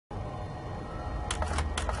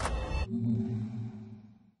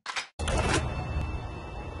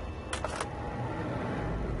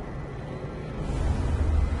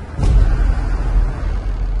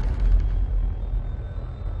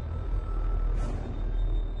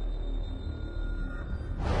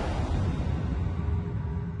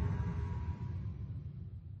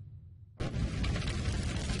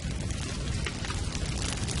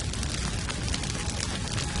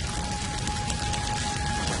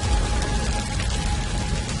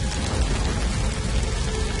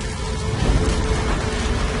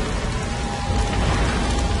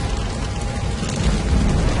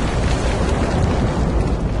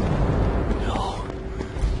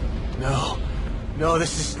No,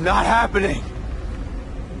 this is not happening!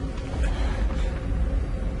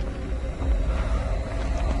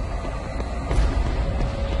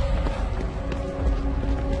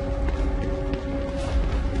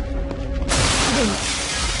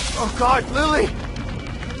 Oh God, Lily!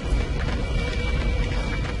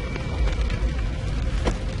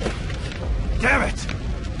 Damn it!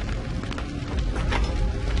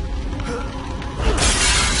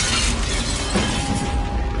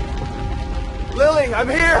 Lily, I'm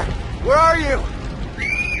here! Where are you?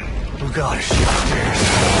 Oh God, is she upstairs?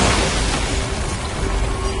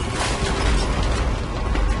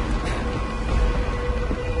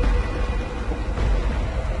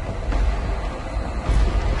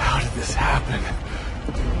 How did this happen?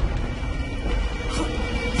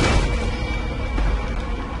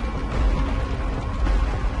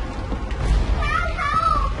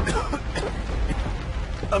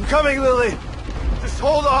 I'm coming, Lily! Just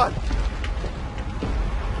hold on!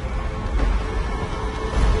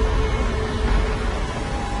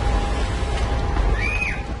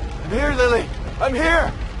 I'm here, Lily! I'm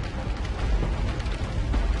here!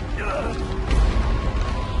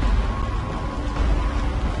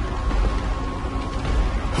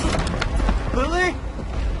 Lily?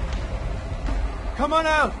 Come on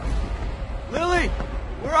out! Lily!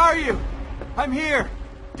 Where are you? I'm here!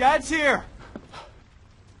 Dad's here!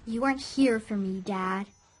 You weren't here for me, Dad.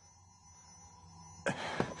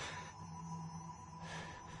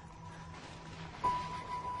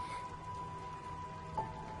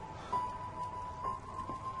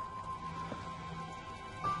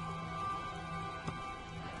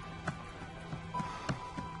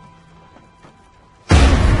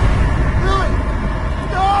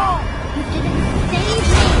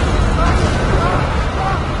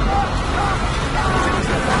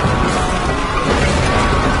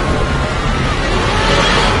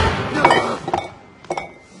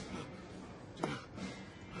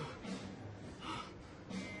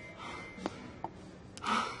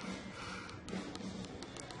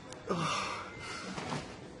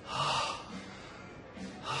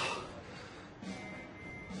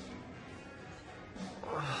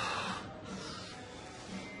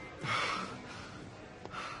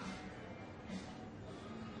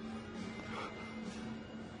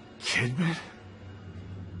 Kidman?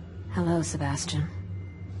 Hello, Sebastian.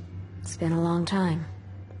 It's been a long time.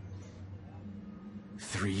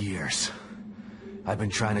 3 years. I've been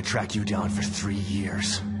trying to track you down for 3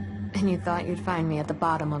 years. And you thought you'd find me at the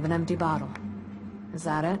bottom of an empty bottle. Is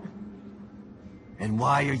that it? And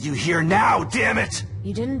why are you here now, damn it?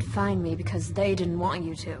 You didn't find me because they didn't want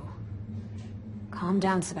you to. Calm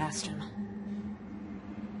down, Sebastian.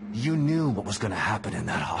 You knew what was gonna happen in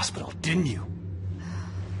that hospital, didn't you?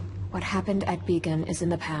 What happened at Beacon is in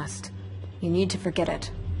the past. You need to forget it.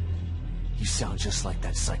 You sound just like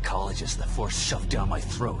that psychologist the Force shoved down my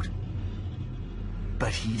throat.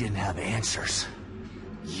 But he didn't have answers.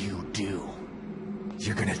 You do.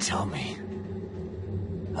 You're gonna tell me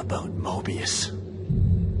about Mobius.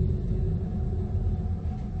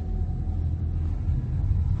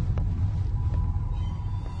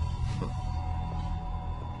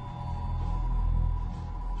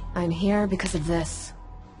 I'm here because of this.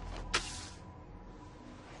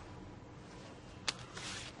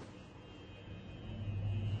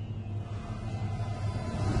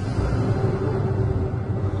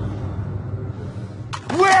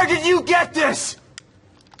 Where did you get this?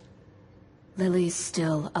 Lily's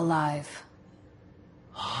still alive.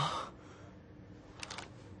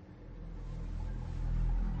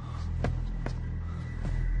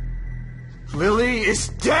 Lily is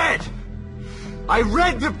dead! I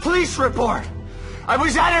read the police report! I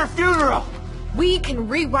was at her funeral! We can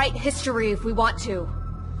rewrite history if we want to.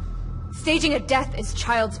 Staging a death is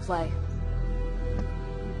child's play.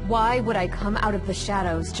 Why would I come out of the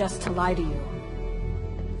shadows just to lie to you?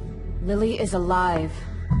 Lily is alive,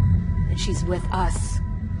 and she's with us.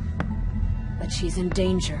 But she's in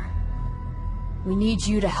danger. We need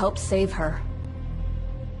you to help save her.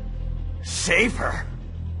 Save her?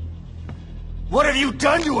 What have you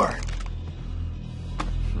done to her?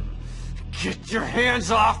 Get your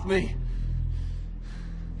hands off me!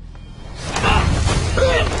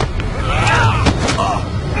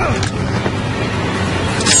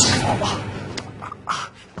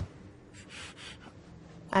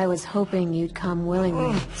 I was hoping you'd come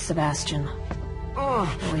willingly, Sebastian.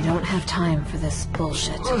 But we don't have time for this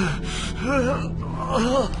bullshit.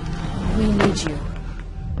 We need you.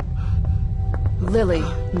 Lily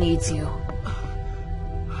needs you.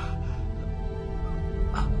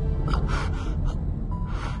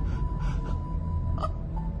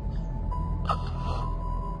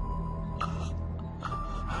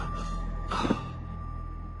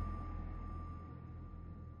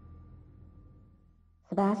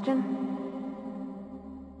 Sebastian?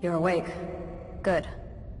 You're awake. Good.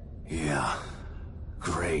 Yeah.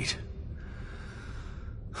 Great.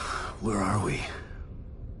 Where are we?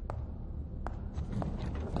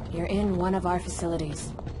 You're in one of our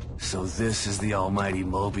facilities. So this is the almighty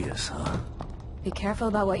Mobius, huh? Be careful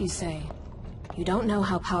about what you say. You don't know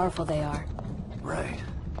how powerful they are. Right.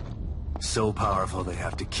 So powerful they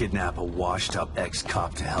have to kidnap a washed-up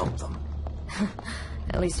ex-cop to help them.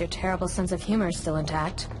 At least your terrible sense of humor is still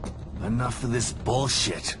intact. Enough of this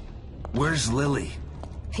bullshit. Where's Lily?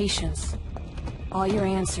 Patience. All your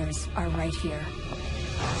answers are right here.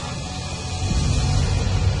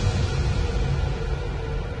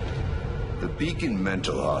 The Beacon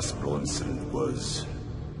Mental Hospital incident was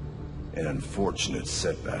an unfortunate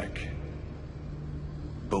setback.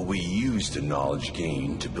 But we used the knowledge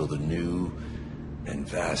gained to build a new and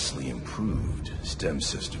vastly improved STEM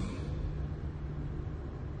system.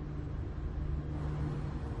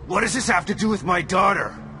 What does this have to do with my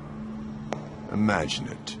daughter? Imagine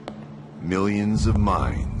it. Millions of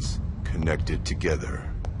minds connected together.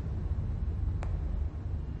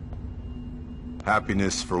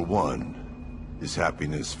 Happiness for one is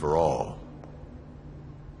happiness for all.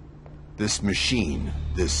 This machine,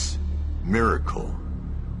 this miracle,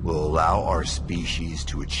 will allow our species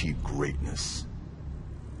to achieve greatness.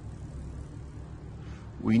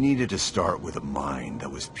 We needed to start with a mind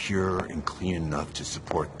that was pure and clean enough to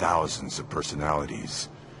support thousands of personalities.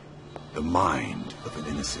 The mind of an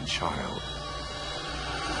innocent child.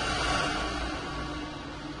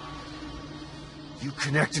 You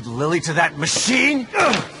connected Lily to that machine?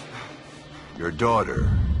 Your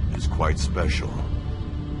daughter is quite special.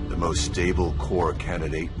 The most stable core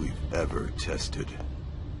candidate we've ever tested.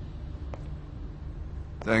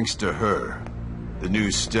 Thanks to her, the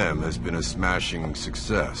new STEM has been a smashing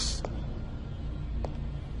success.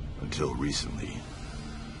 Until recently.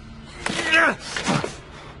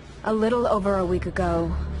 A little over a week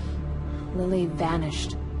ago, Lily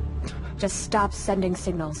vanished. Just stopped sending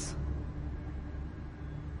signals.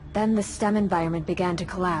 Then the STEM environment began to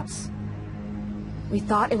collapse. We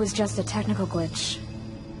thought it was just a technical glitch.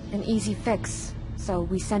 An easy fix, so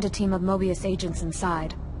we sent a team of Mobius agents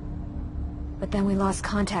inside. But then we lost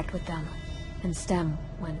contact with them, and STEM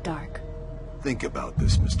went dark. Think about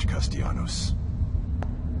this, Mr. Castellanos.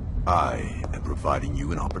 I am providing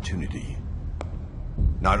you an opportunity.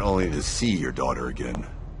 Not only to see your daughter again,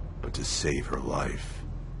 but to save her life.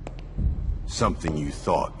 Something you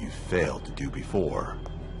thought you failed to do before.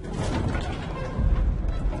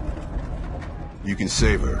 You can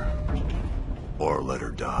save her, or let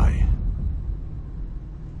her die.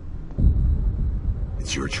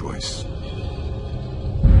 It's your choice.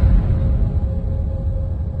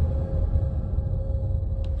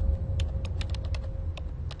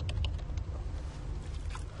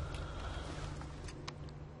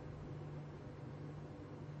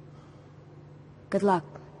 Good luck,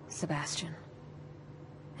 Sebastian.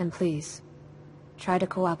 And please, try to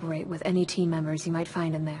cooperate with any team members you might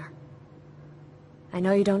find in there. I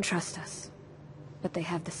know you don't trust us, but they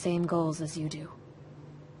have the same goals as you do.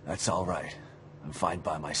 That's all right. I'm fine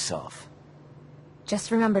by myself.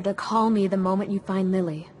 Just remember to call me the moment you find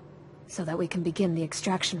Lily, so that we can begin the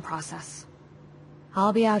extraction process.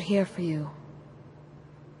 I'll be out here for you.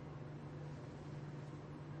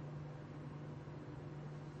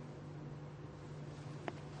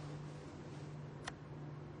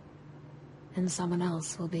 And someone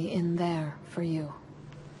else will be in there for you.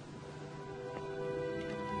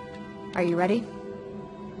 Are you ready?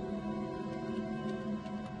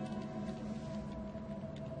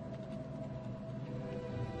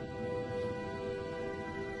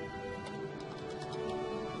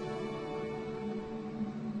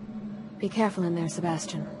 Be careful in there,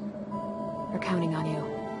 Sebastian. We're counting on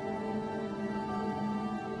you.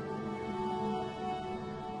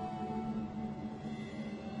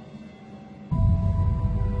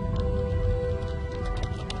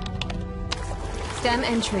 Stem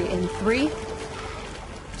entry in 3,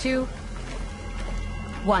 2,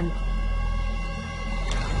 1.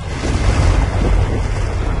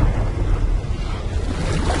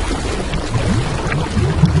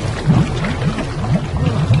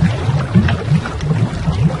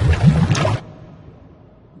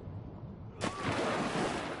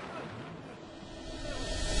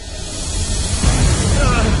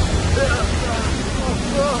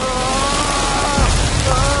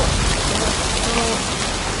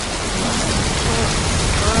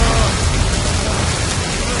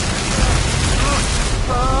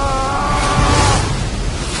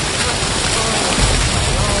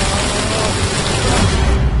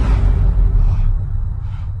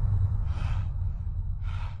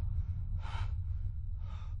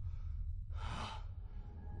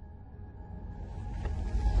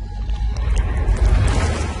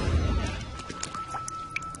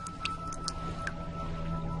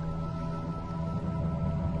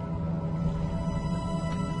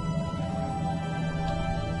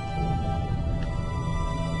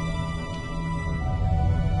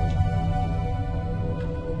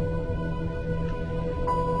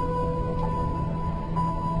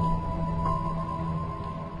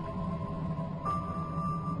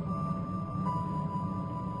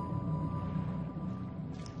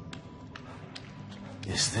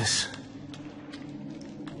 Is this...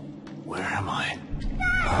 Where am I?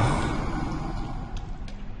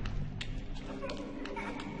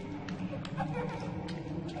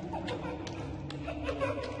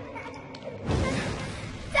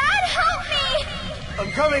 Dad, help me!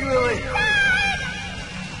 I'm coming, Lily!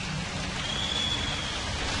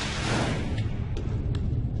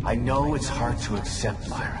 I know it's hard to accept,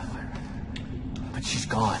 Myra. But she's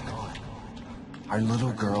gone. Our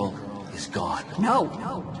little girl is gone. No.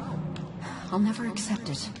 I'll never accept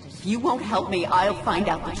it. If you won't help me, I'll find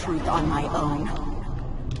out the truth on my own.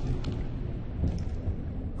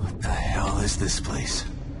 What the hell is this place?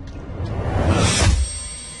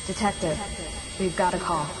 Detective, we've got a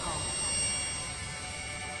call.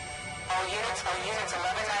 All units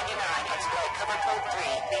 1199, exploit cover code 3,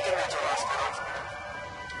 Beacon Mental Hospital.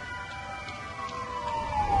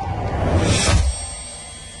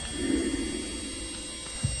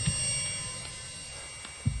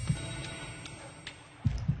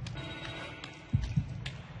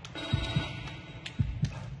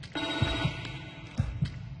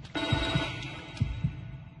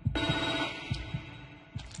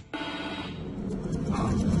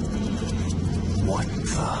 What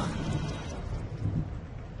the...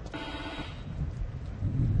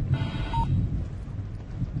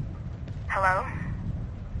 Hello?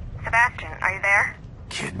 Sebastian, are you there?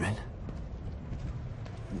 Kidman?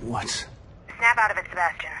 What? Snap out of it,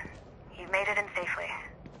 Sebastian. You've made it in safely.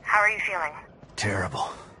 How are you feeling? Terrible.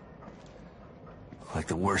 Like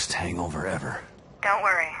the worst hangover ever. Don't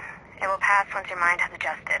worry. It will pass once your mind has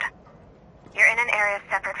adjusted. You're in an area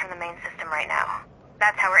separate from the main system right now.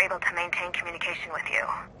 That's how we're able to maintain communication with you.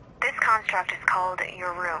 This construct is called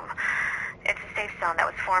your room. It's a safe zone that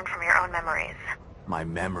was formed from your own memories. My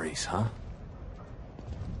memories, huh?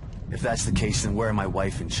 If that's the case, then where are my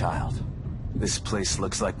wife and child? This place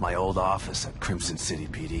looks like my old office at Crimson City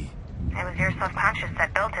PD. It was your subconscious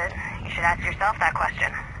that built it. You should ask yourself that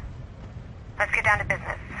question. Let's get down to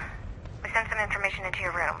business. We sent some information into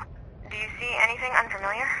your room. Do you see anything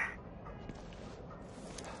unfamiliar?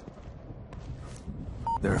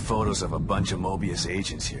 There are photos of a bunch of Mobius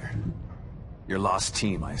agents here. Your lost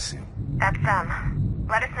team, I assume. That's them.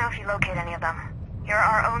 Let us know if you locate any of them. You're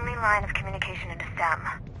our only line of communication into STEM.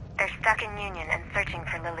 They're stuck in Union and searching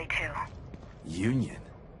for Lily too. Union?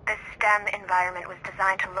 This STEM environment was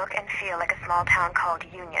designed to look and feel like a small town called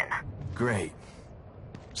Union. Great.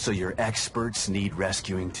 So your experts need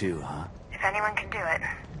rescuing too, huh? If anyone can do it,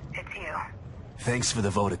 it's you. Thanks for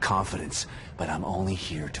the vote of confidence, but I'm only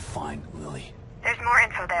here to find Lily. There's more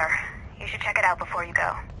info there. You should check it out before you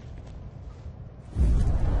go.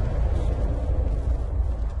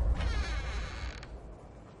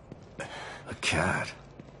 A cat?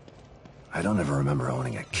 I don't ever remember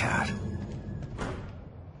owning a cat.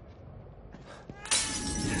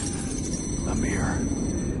 A mirror.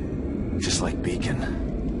 Just like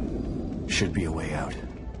Beacon. Should be a way out.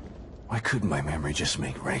 Why couldn't my memory just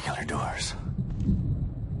make regular doors?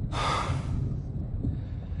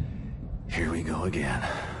 Here we go again.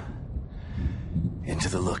 Into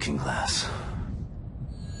the looking glass.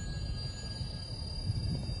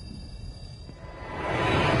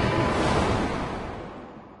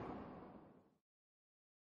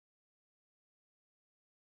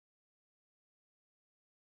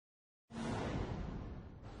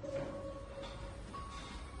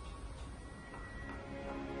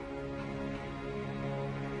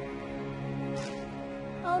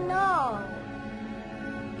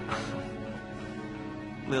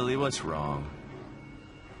 Lily, what's wrong?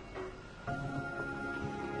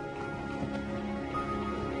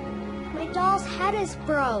 My doll's head is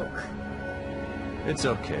broke. It's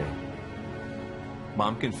okay.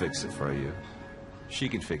 Mom can fix it for you. She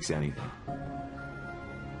can fix anything.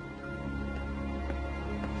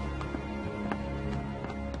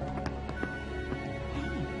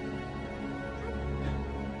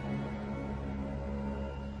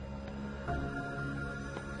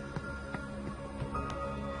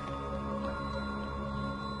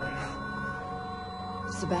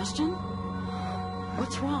 Sebastian?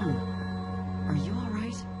 What's wrong? Are you all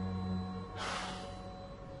right?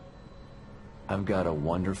 I've got a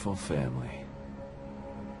wonderful family.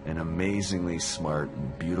 An amazingly smart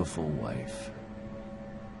and beautiful wife.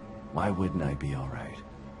 Why wouldn't I be all right?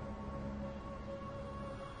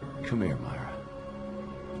 Come here, Myra.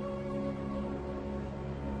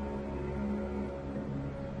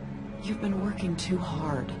 You've been working too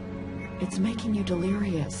hard. It's making you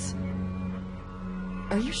delirious.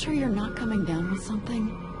 Are you sure you're not coming down with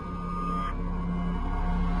something?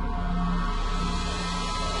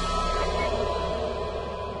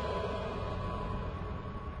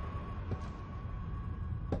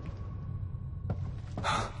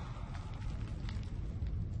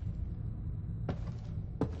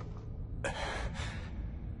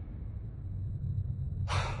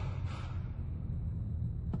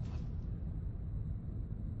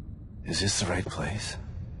 Is this the right place?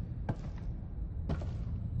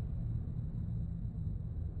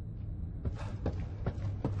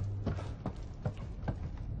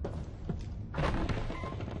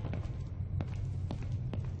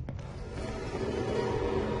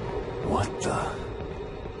 What the?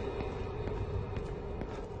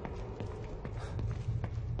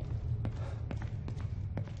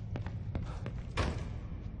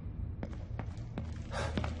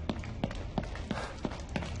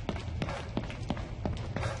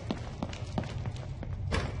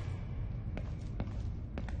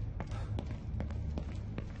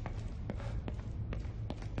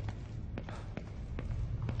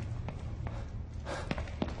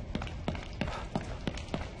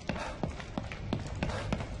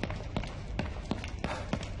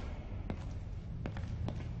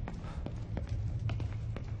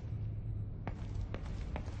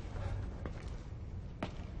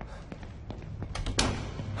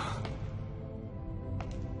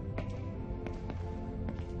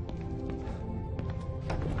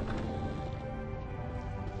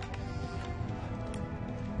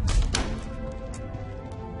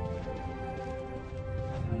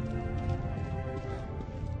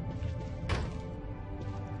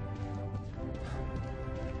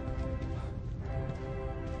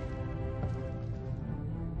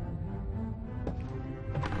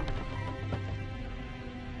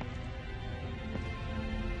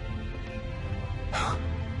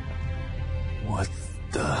 What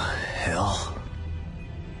the hell?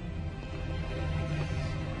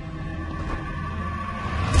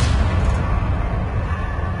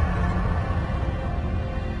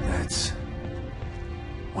 That's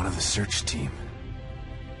one of the search team.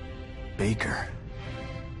 Baker.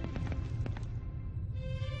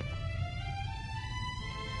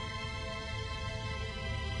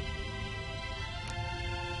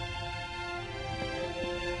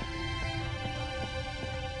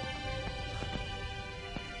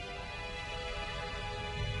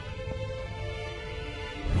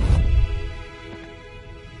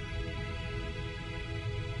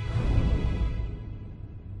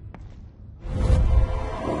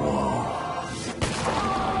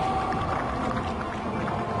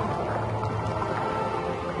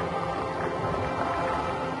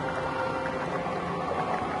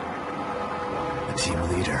 Team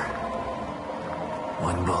leader.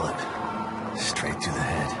 One bullet. Straight through the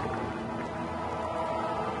head.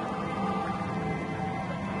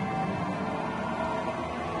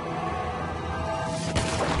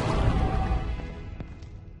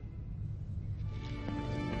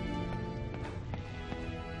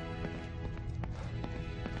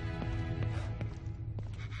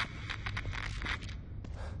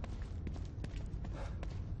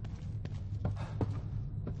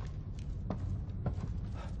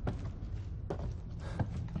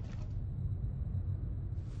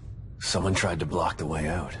 Someone tried to block the way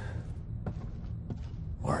out.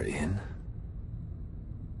 Or in.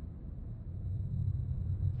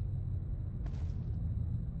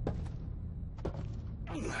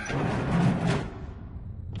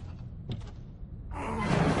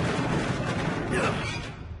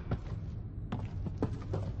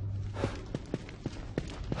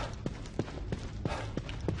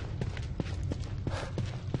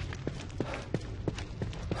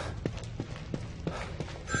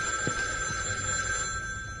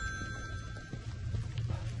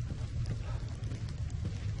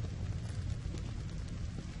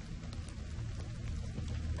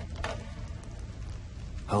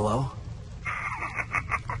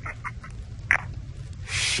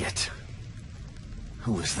 Shit.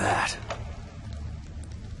 Who was that?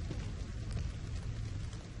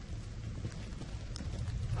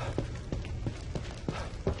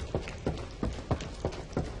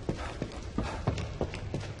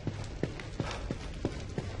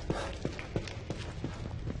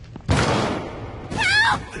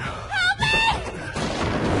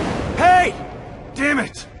 Hey! Damn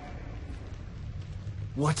it!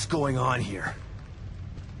 What's going on here?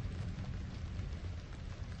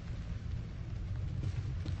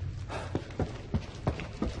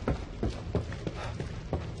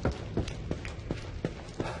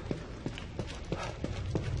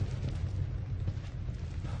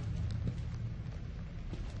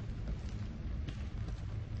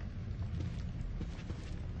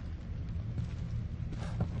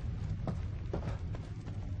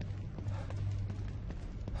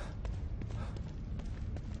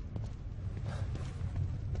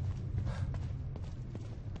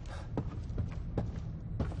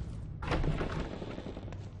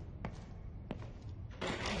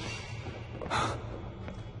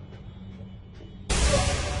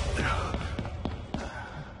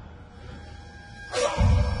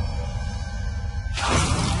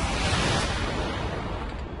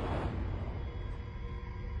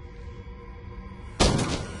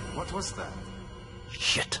 What was that?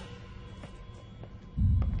 Shit.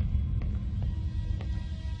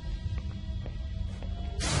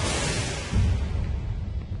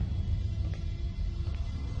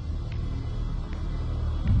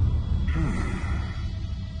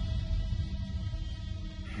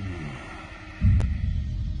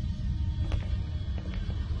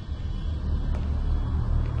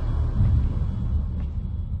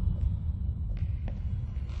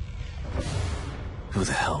 Who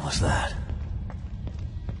the hell was that?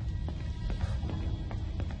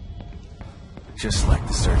 Just like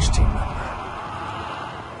the search team member.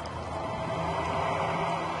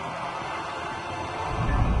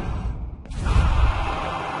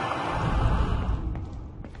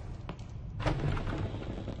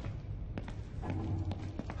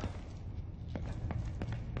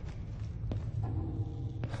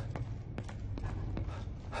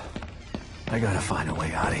 I gotta find a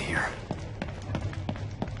way out of here.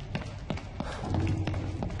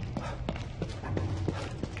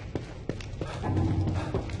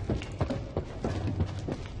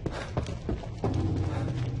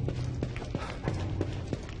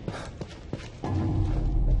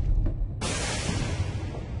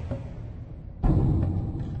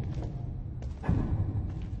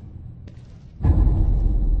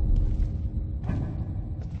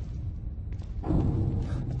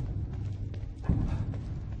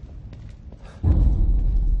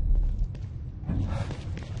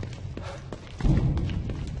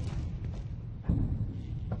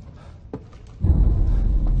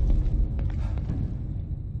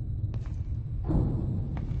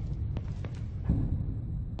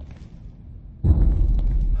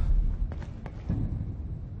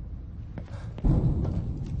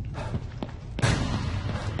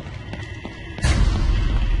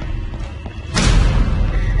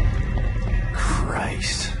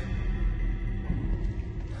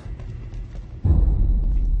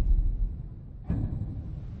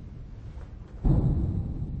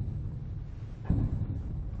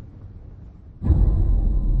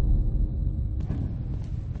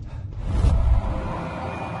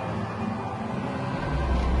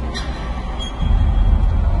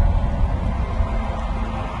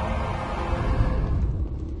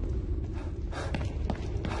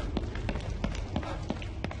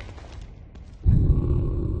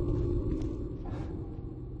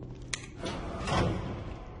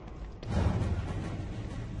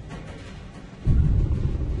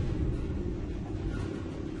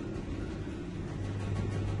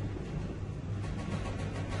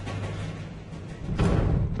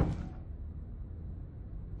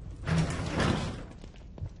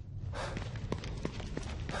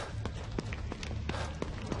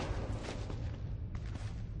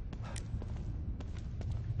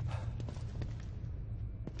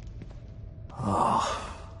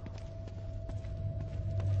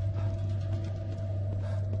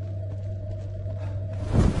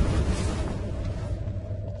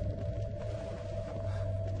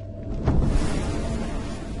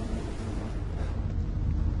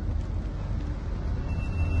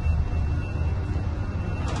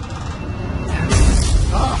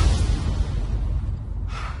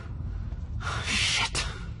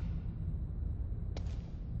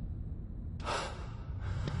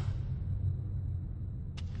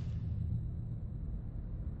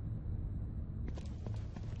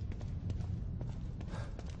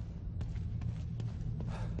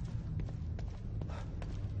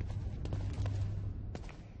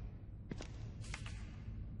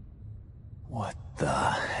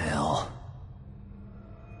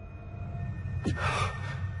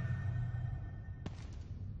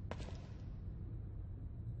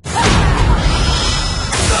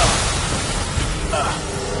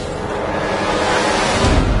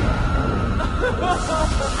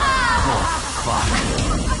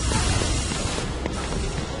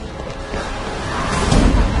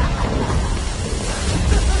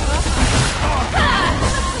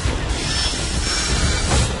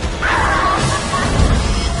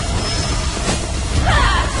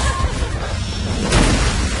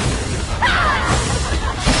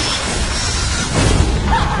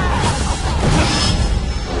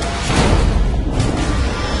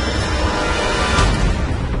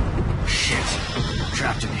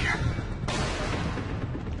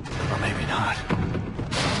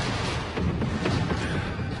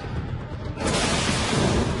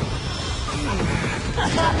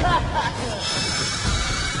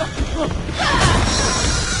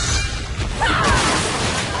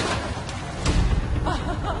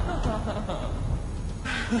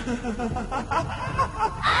 God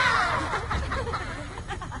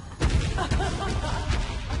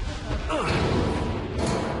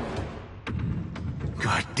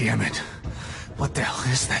damn it. What the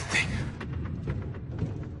hell is that thing?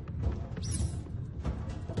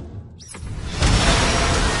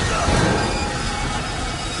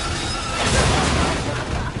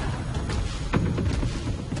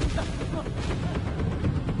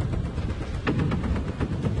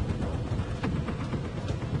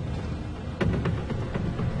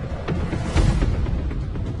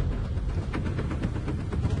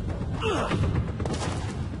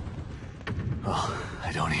 Oh,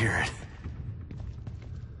 I don't hear it.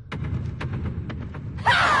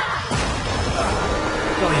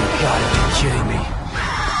 Oh, you gotta be kidding me.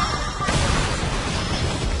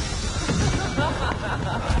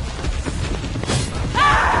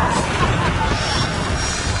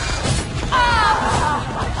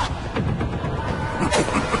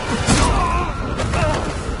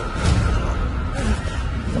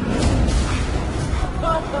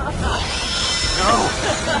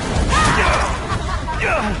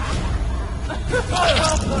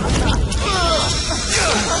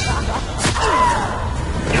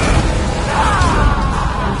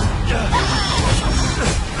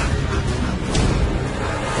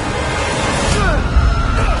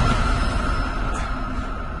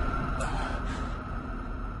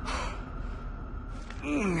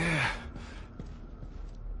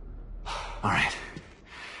 All right.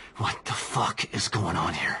 What the fuck is going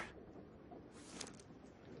on here?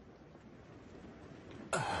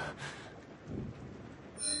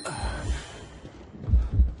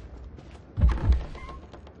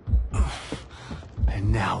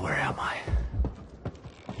 And now where am I?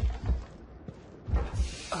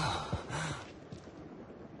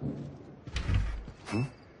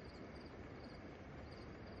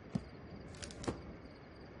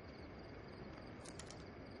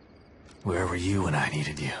 Where were you when I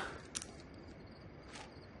needed you?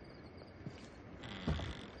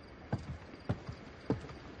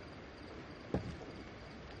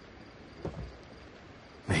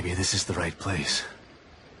 Maybe this is the right place.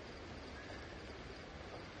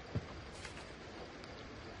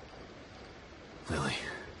 Lily,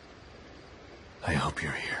 I hope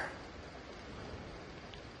you're here.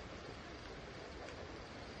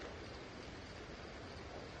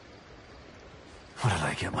 What did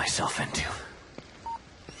I get myself into?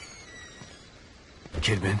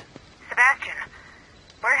 Kidman? Sebastian,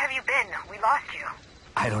 where have you been? We lost you.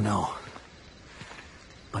 I don't know.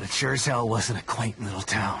 But it sure as hell wasn't a quaint little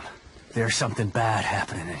town. There's something bad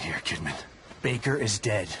happening in here, Kidman. Baker is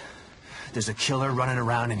dead. There's a killer running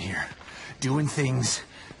around in here, doing things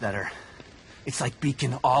that are... It's like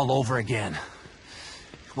Beacon all over again.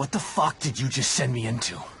 What the fuck did you just send me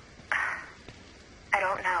into? I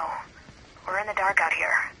don't know. We're in the dark out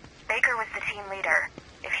here. Baker was the team leader.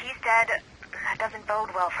 If he's dead, that doesn't bode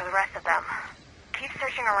well for the rest of them. Keep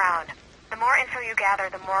searching around. The more info you gather,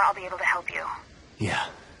 the more I'll be able to help you. Yeah.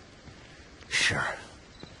 Sure.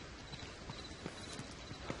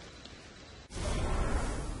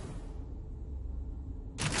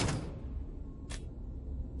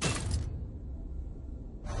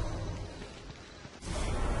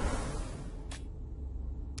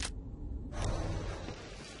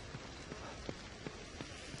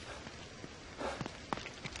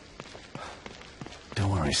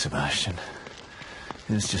 Don't worry, Sebastian.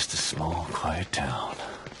 It's just a small, quiet town.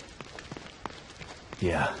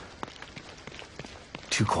 Yeah.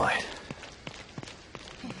 Too quiet.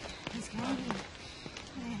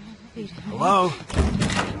 Hello?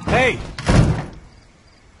 Hey!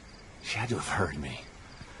 She had to have heard me.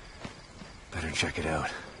 Better check it out.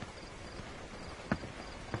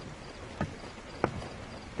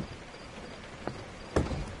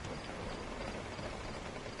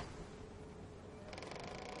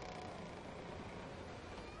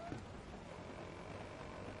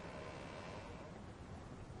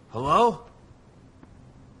 Hello?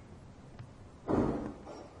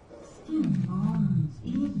 Skin and bones,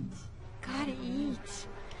 eat. Gotta eat.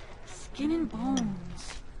 Skin and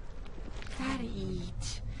bones. Gotta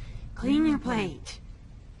eat. Clean your plate.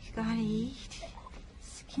 You gotta eat.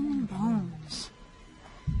 Skin and bones.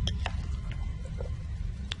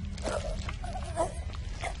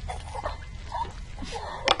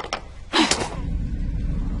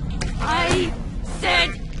 I said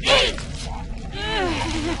eat!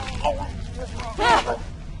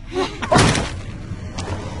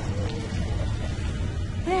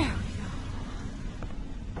 There we go.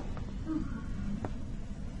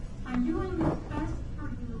 I'm doing what's best for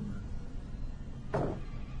you.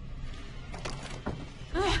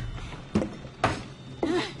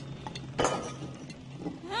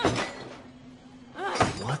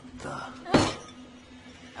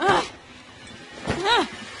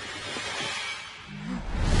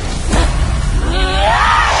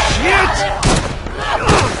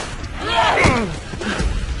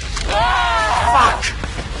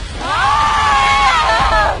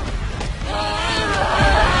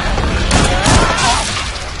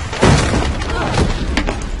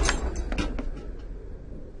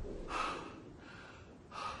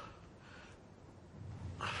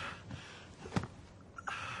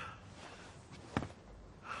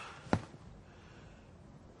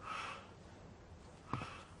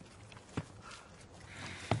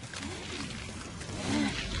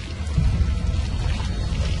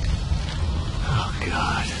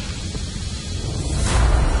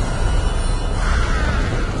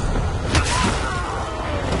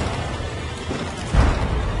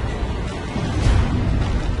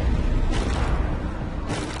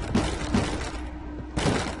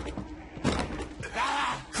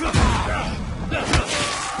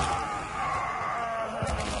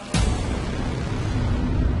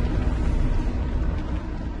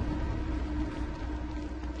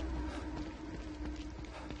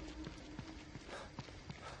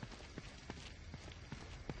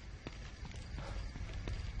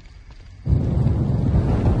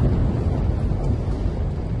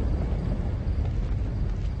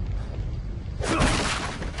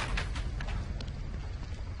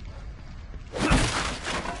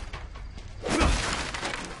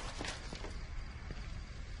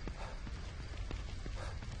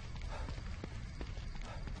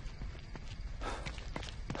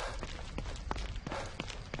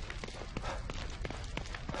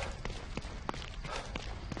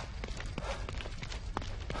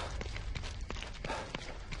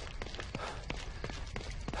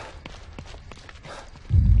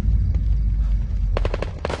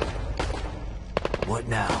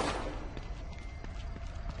 now.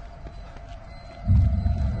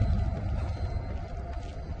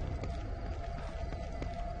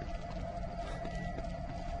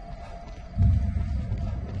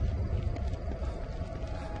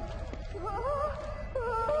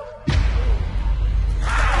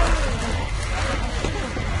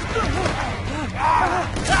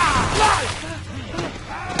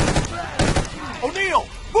 O'Neill,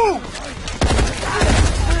 move!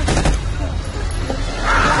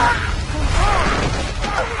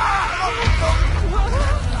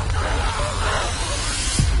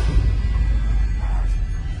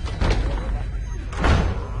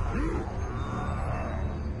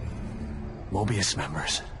 Mobius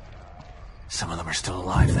members. Some of them are still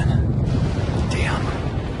alive then.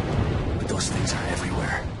 Damn. But those things are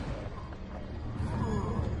everywhere.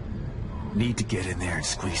 Need to get in there and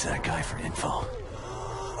squeeze that guy for info.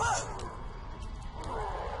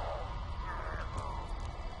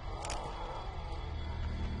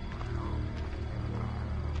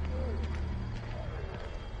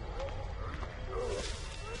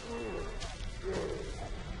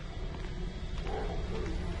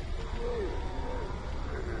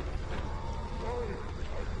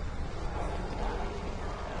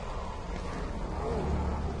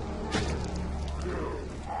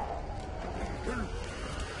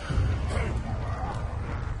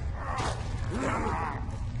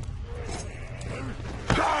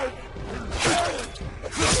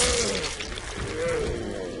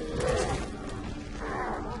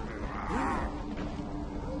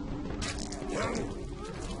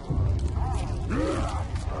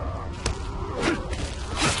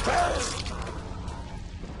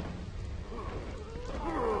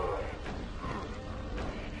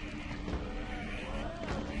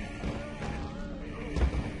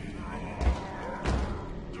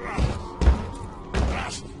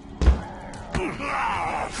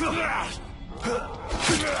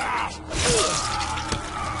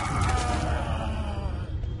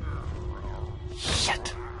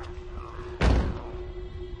 Shit.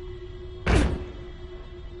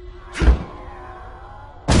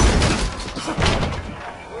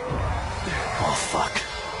 Oh, fuck.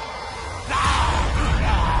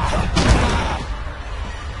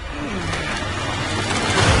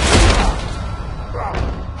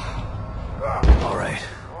 All right.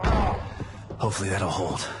 Hopefully that'll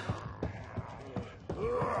hold.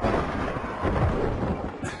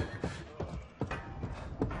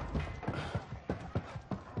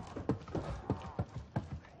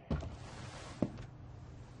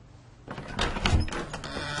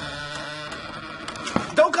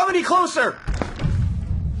 Don't come any closer!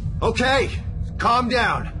 Okay, calm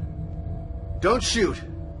down. Don't shoot.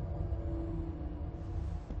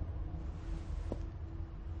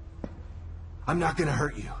 I'm not gonna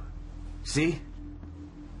hurt you. See?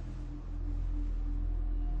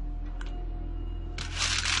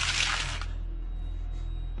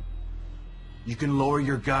 You can lower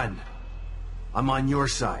your gun. I'm on your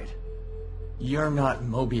side. You're not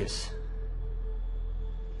Mobius.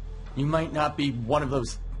 You might not be one of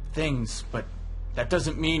those things, but that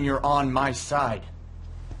doesn't mean you're on my side.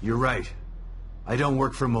 You're right. I don't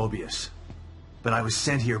work for Mobius, but I was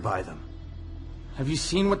sent here by them. Have you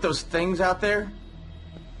seen what those things out there?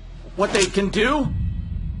 What they can do?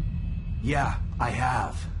 Yeah, I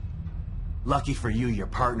have. Lucky for you, your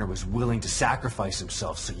partner was willing to sacrifice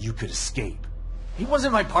himself so you could escape. He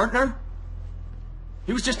wasn't my partner.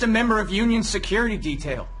 He was just a member of Union's security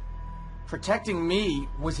detail. Protecting me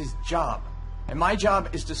was his job, and my job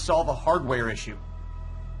is to solve a hardware issue.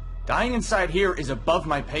 Dying inside here is above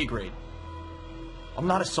my pay grade. I'm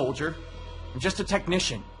not a soldier. I'm just a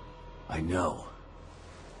technician. I know.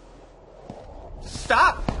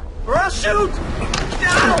 Stop! Or I'll shoot!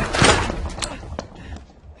 No!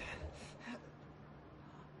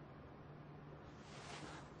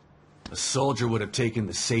 A soldier would have taken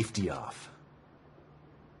the safety off.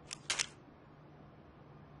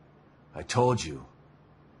 I told you,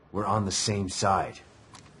 we're on the same side.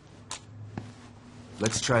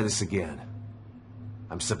 Let's try this again.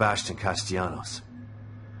 I'm Sebastian Castellanos.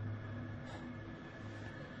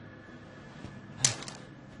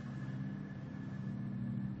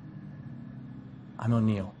 I'm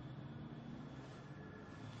O'Neill.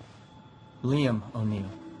 Liam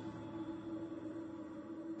O'Neill.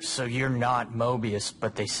 So you're not Mobius,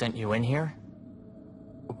 but they sent you in here?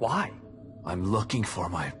 Why? I'm looking for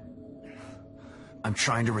my... I'm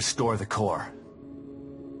trying to restore the core.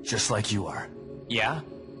 Just like you are. Yeah?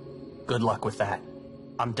 Good luck with that.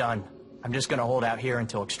 I'm done. I'm just gonna hold out here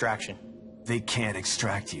until extraction. They can't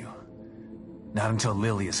extract you. Not until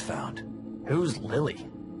Lily is found. Who's Lily?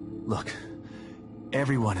 Look,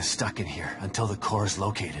 Everyone is stuck in here until the core is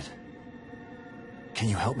located. Can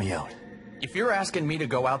you help me out? If you're asking me to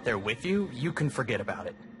go out there with you, you can forget about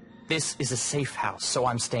it. This is a safe house, so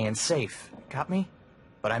I'm staying safe. Got me?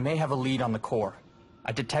 But I may have a lead on the core.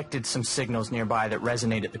 I detected some signals nearby that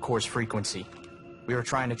resonate at the core's frequency. We were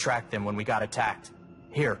trying to track them when we got attacked.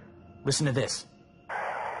 Here, listen to this.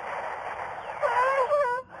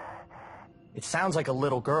 It sounds like a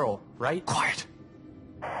little girl, right? Quiet.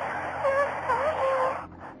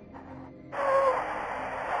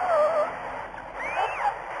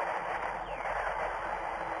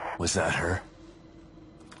 Was that her?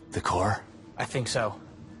 The core? I think so.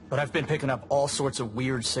 But I've been picking up all sorts of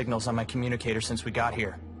weird signals on my communicator since we got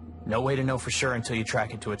here. No way to know for sure until you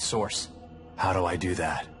track it to its source. How do I do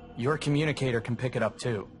that? Your communicator can pick it up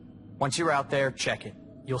too. Once you're out there, check it.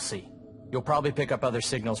 You'll see. You'll probably pick up other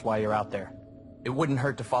signals while you're out there. It wouldn't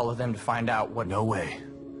hurt to follow them to find out what... No way.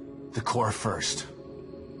 The core first.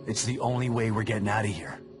 It's the only way we're getting out of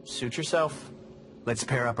here. Suit yourself. Let's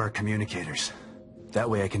pair up our communicators. That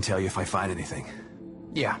way I can tell you if I find anything.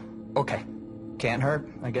 Yeah, okay. Can't hurt,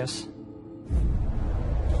 I guess.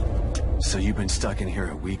 So you've been stuck in here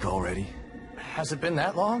a week already? Has it been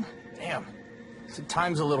that long? Damn.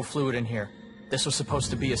 Time's a little fluid in here. This was supposed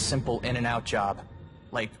to be a simple in-and-out job.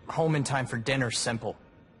 Like, home in time for dinner simple.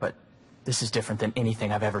 But this is different than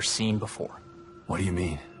anything I've ever seen before. What do you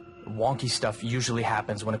mean? Wonky stuff usually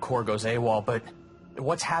happens when a core goes AWOL, but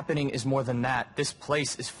what's happening is more than that. This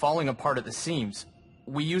place is falling apart at the seams.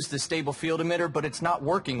 We used the stable field emitter, but it's not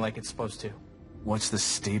working like it's supposed to. What's the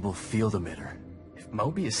stable field emitter? If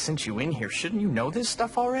Mobius sent you in here, shouldn't you know this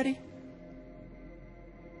stuff already?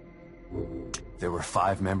 There were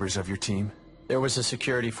 5 members of your team? There was a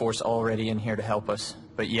security force already in here to help us.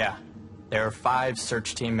 But yeah, there are 5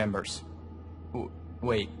 search team members.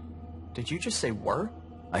 Wait, did you just say were?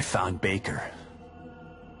 I found Baker.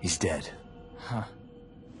 He's dead. Huh.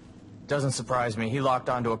 Doesn't surprise me. He locked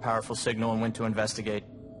onto a powerful signal and went to investigate.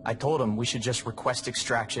 I told him we should just request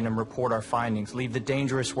extraction and report our findings, leave the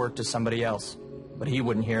dangerous work to somebody else. But he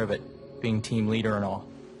wouldn't hear of it, being team leader and all.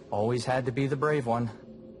 Always had to be the brave one.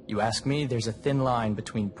 You ask me, there's a thin line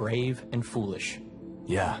between brave and foolish.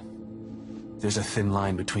 Yeah. There's a thin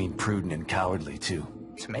line between prudent and cowardly, too.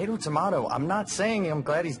 Tomato, tomato. I'm not saying I'm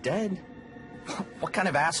glad he's dead. What kind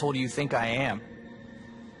of asshole do you think I am?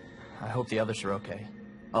 I hope the others are okay.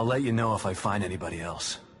 I'll let you know if I find anybody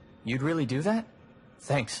else. You'd really do that?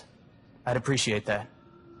 Thanks. I'd appreciate that.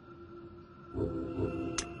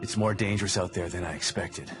 It's more dangerous out there than I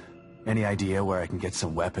expected. Any idea where I can get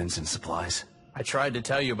some weapons and supplies? I tried to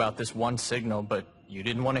tell you about this one signal, but you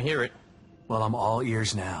didn't want to hear it. Well, I'm all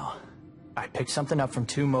ears now. I picked something up from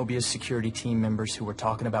 2 Mobius security team members who were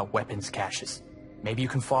talking about weapons caches. Maybe you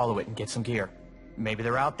can follow it and get some gear. Maybe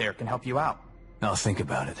they're out there, can help you out. I'll think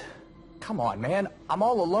about it. Come on, man. I'm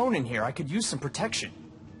all alone in here. I could use some protection.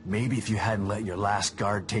 Maybe if you hadn't let your last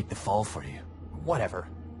guard take the fall for you. Whatever.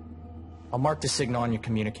 I'll mark the signal on your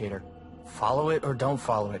communicator. Follow it or don't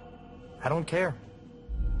follow it. I don't care.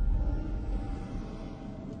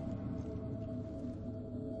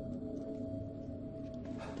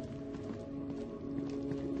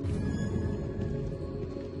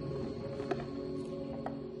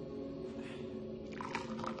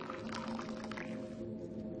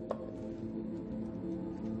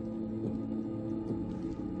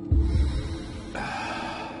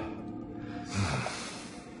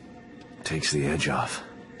 Takes the edge off.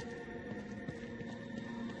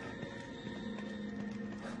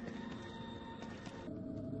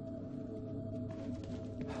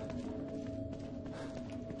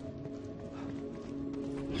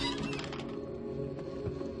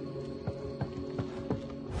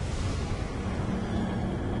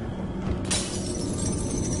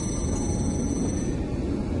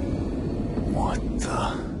 What the?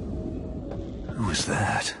 Who was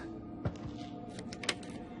that?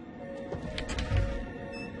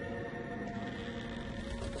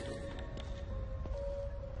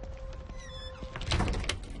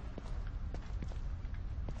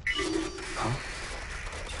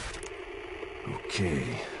 Okay.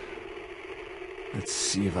 Let's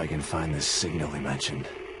see if I can find this signal he mentioned.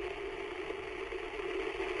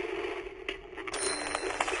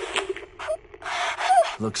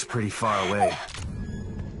 Looks pretty far away,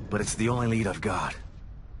 but it's the only lead I've got.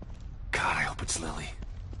 God, I hope it's Lily.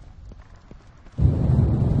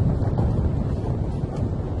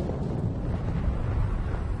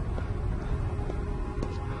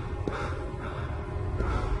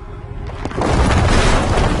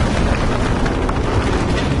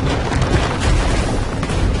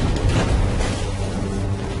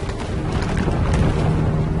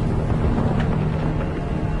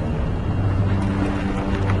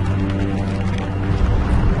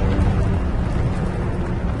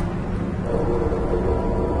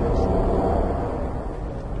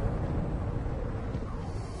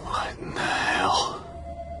 What in the hell?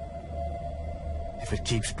 If it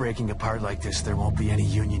keeps breaking apart like this, there won't be any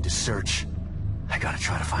Union to search. I gotta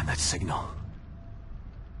try to find that signal.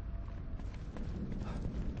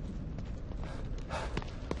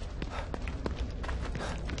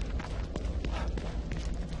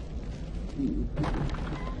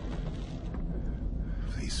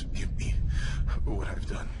 Please forgive me for what I've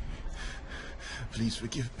done. Please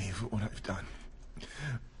forgive me for what I've done.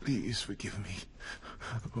 Please forgive me.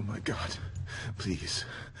 Oh my God. Please.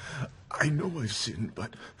 I know I've sinned,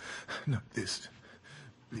 but not this.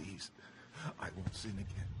 Please. I won't sin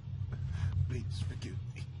again. Please forgive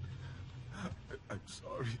me. I'm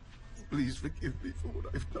sorry. Please forgive me for what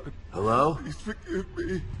I've done. Hello? Please forgive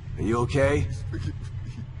me. Are you okay? Please forgive me.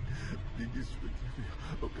 Please forgive me.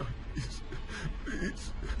 Oh God, please.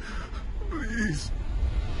 Please. Please.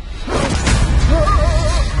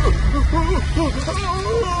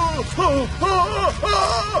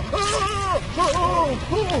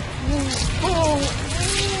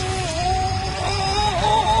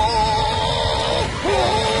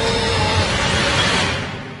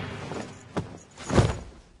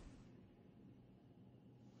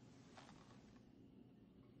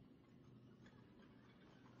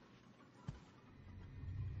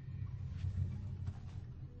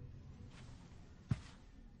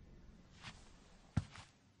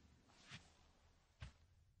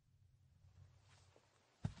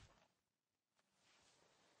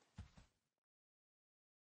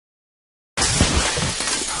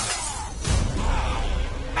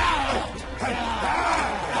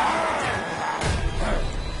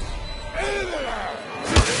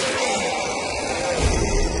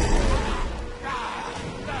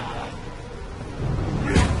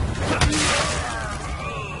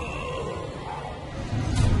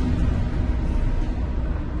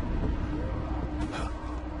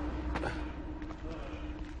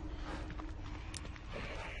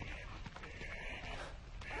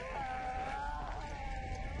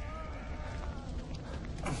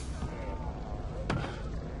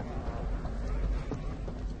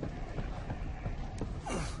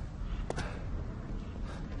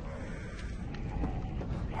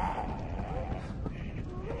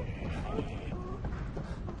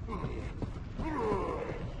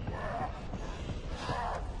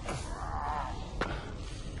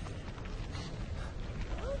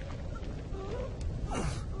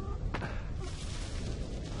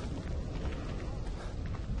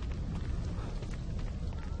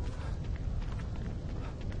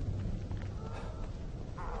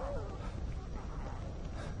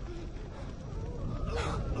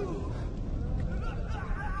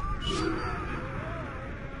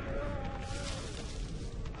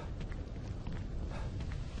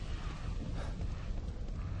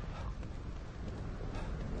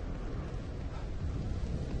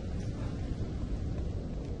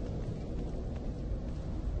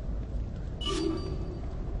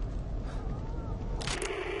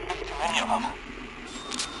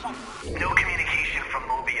 No communication from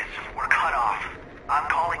Mobius. We're cut off. I'm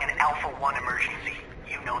calling an Alpha 1 emergency.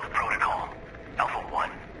 You know the protocol. Alpha 1?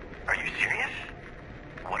 Are you serious?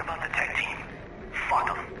 What about the tech team? Fuck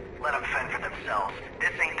them. Let them fend for themselves.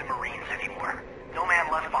 This ain't the Marines anymore. No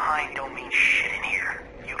man left behind don't mean shit in here.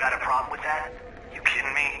 You got a problem with that? You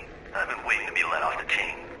kidding me? I've been waiting to be let off the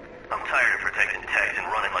chain. I'm tired of protecting techs and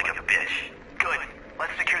running like a bitch. Good.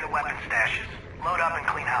 Let's secure the weapon stashes. Load up and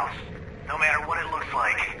clean house. No matter what it looks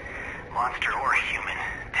like, monster or human,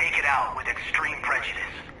 take it out with extreme prejudice.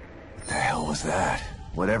 What the hell was that?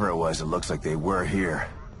 Whatever it was, it looks like they were here.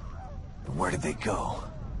 But where did they go?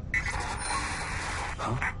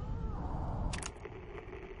 Huh?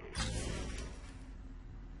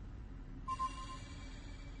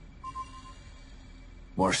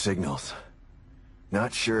 More signals.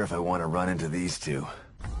 Not sure if I want to run into these two.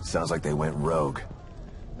 Sounds like they went rogue.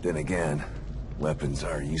 Then again, weapons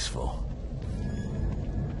are useful.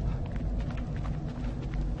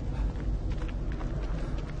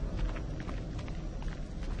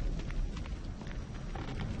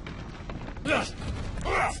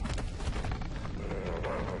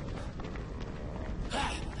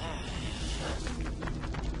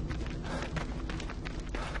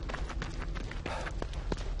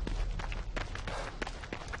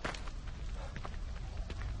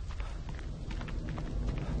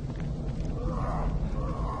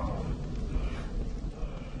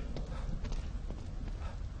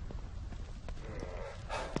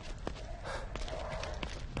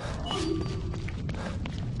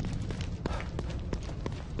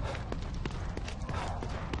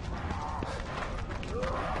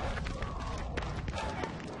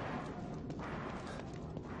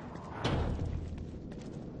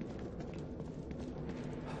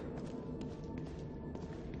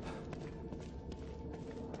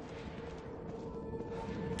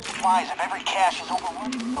 supplies if every cache is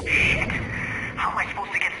overrun? Shit! How am I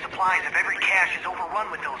supposed to get supplies if every cache is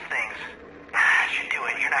overrun with those things? Should do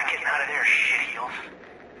it. You're not getting out of there, shitheels.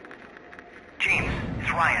 James,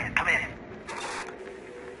 it's Ryan. Come in.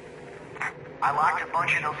 I locked a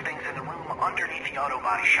bunch of those things in the room underneath the auto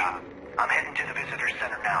body shop. I'm heading to the visitor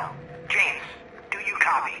center now. James, do you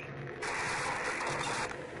copy?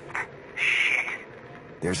 Shit.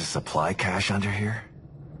 There's a supply cache under here?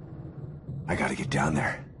 I gotta get down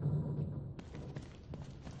there.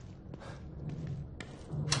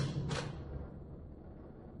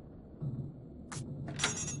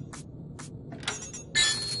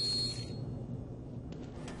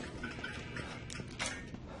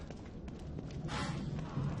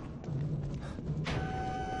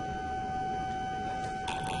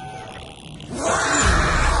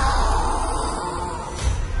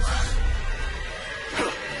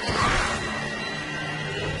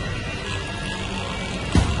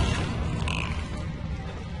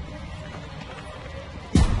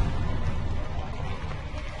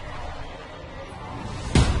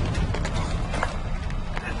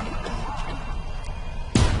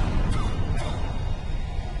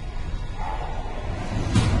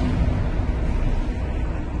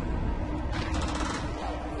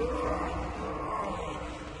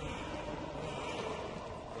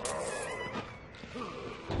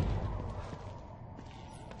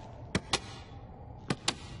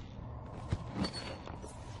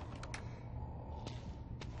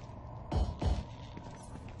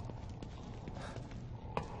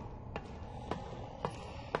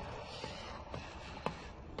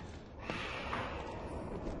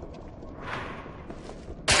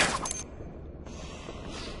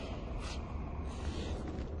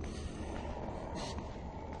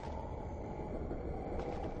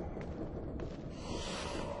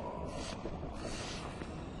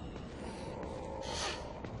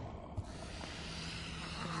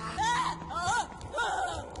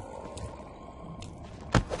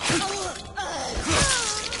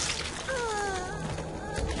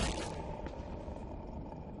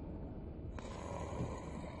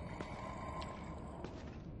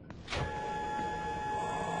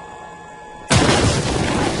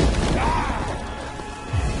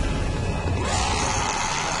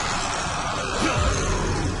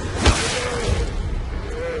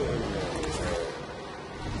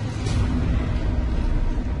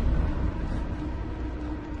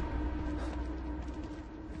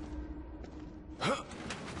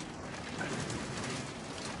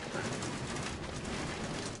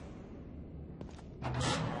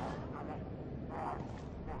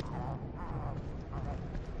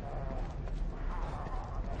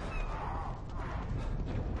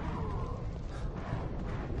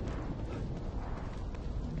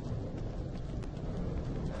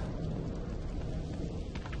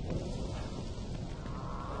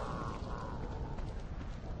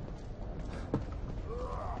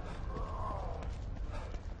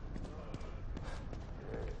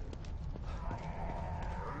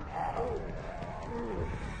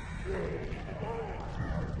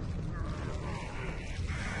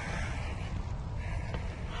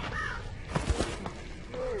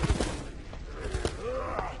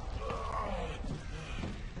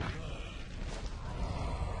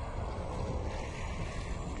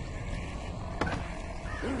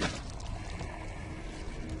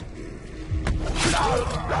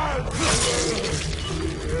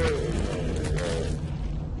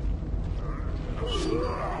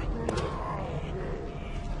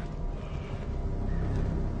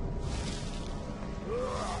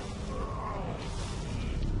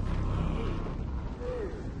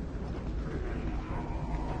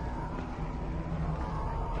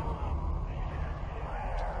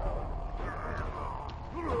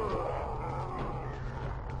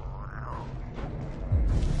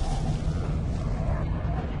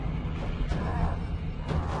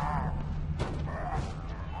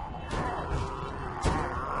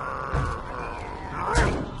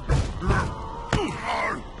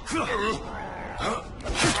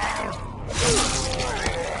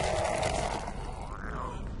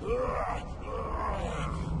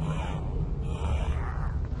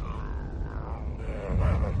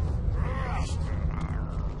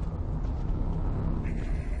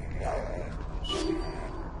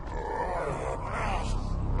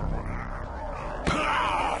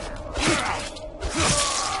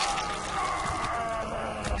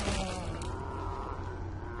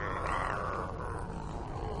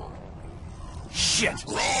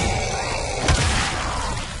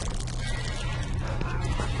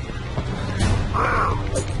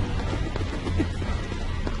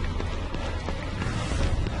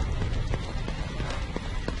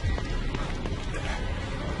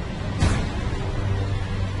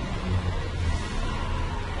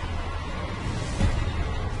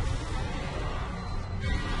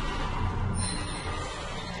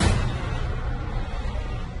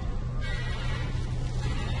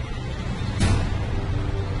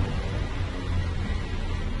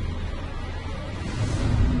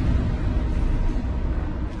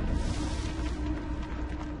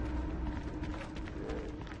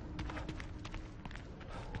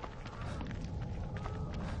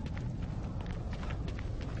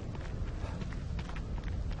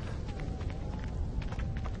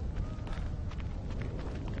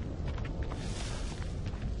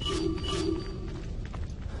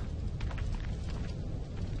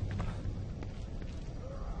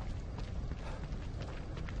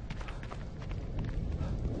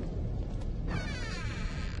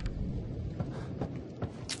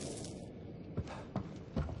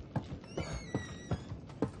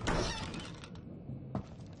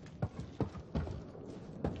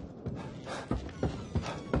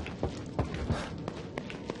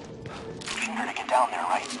 down there,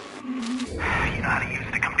 right? You know how to use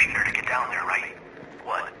the computer to get down there, right?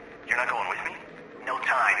 What? You're not going with me? No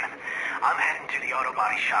time. I'm heading to the auto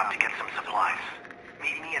body shop to get some supplies.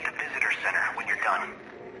 Meet me at the visitor center when you're done.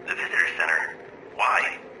 The visitor center?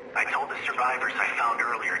 Why? I told the survivors I found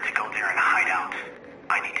earlier to go there and hide out.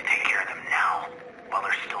 I need to take care of them now, while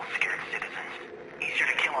they're still scared citizens.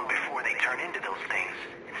 Easier to kill them before they turn into those things,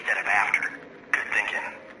 instead of after. Good thinking.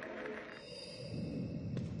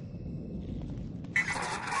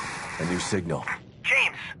 A new signal.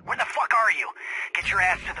 James, where the fuck are you? Get your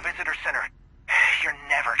ass to the visitor center. You're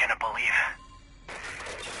never gonna believe.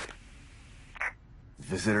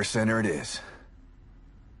 Visitor center it is.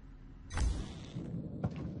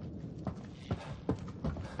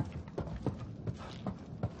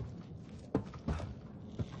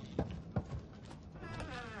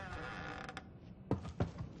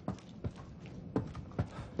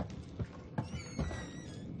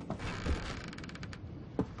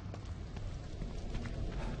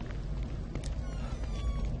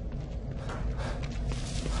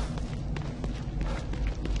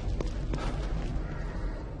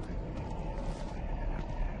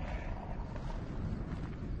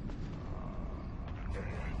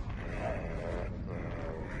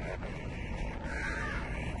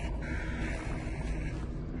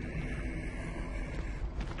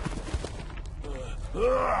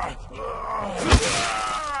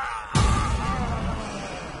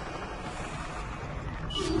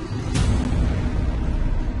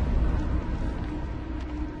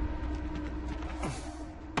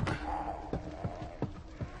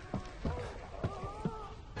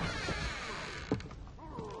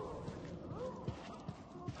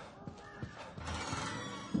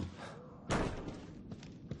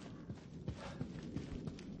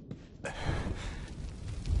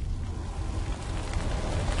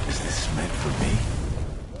 Is this meant for me?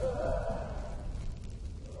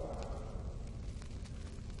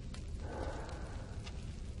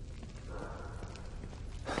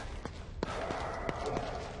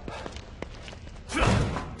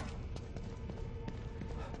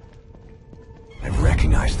 I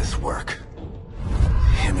recognize this work.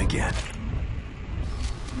 Him again.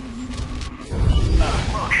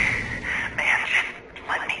 Look, man, just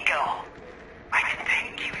let me go. I can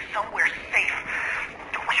take you somewhere safe.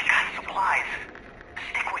 We've got supplies.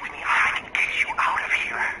 Stick with me. I can get you out of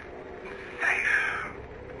here. Safe?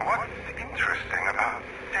 What's interesting about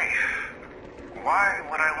safe? Why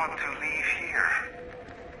would I want to leave here?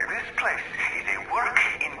 This place is a work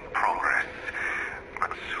in progress,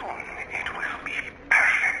 but soon it will be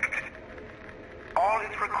perfect. All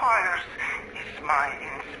it requires is my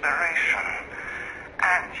inspiration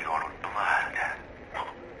and your blood.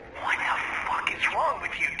 What the fuck is wrong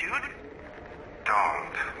with you, dude?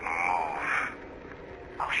 Don't move.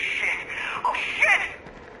 Oh shit! Oh shit!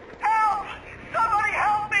 Help! Somebody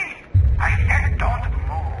help me! I said don't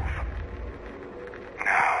move.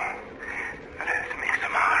 Now, let's make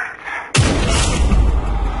some art.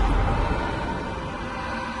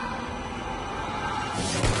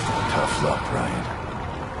 Tough luck, Ryan.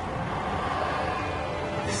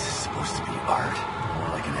 This is supposed to be art, more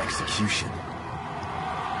like an execution.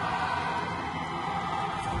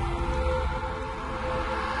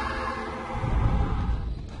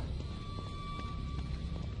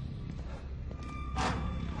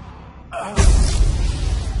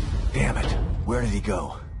 Damn it. Where did he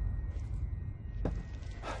go?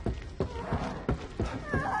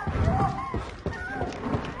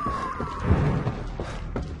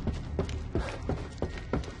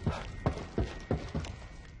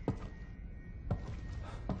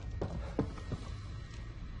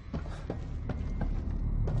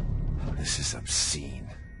 This is obscene.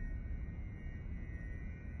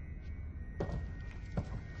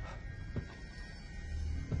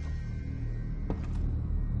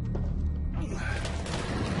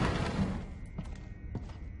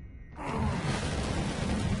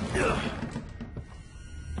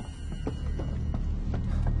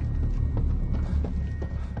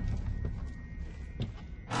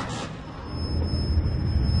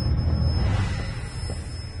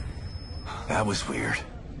 That was weird.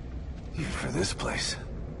 Even for this place.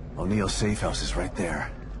 O'Neill's safe house is right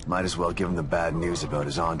there. Might as well give him the bad news about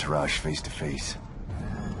his entourage face to face.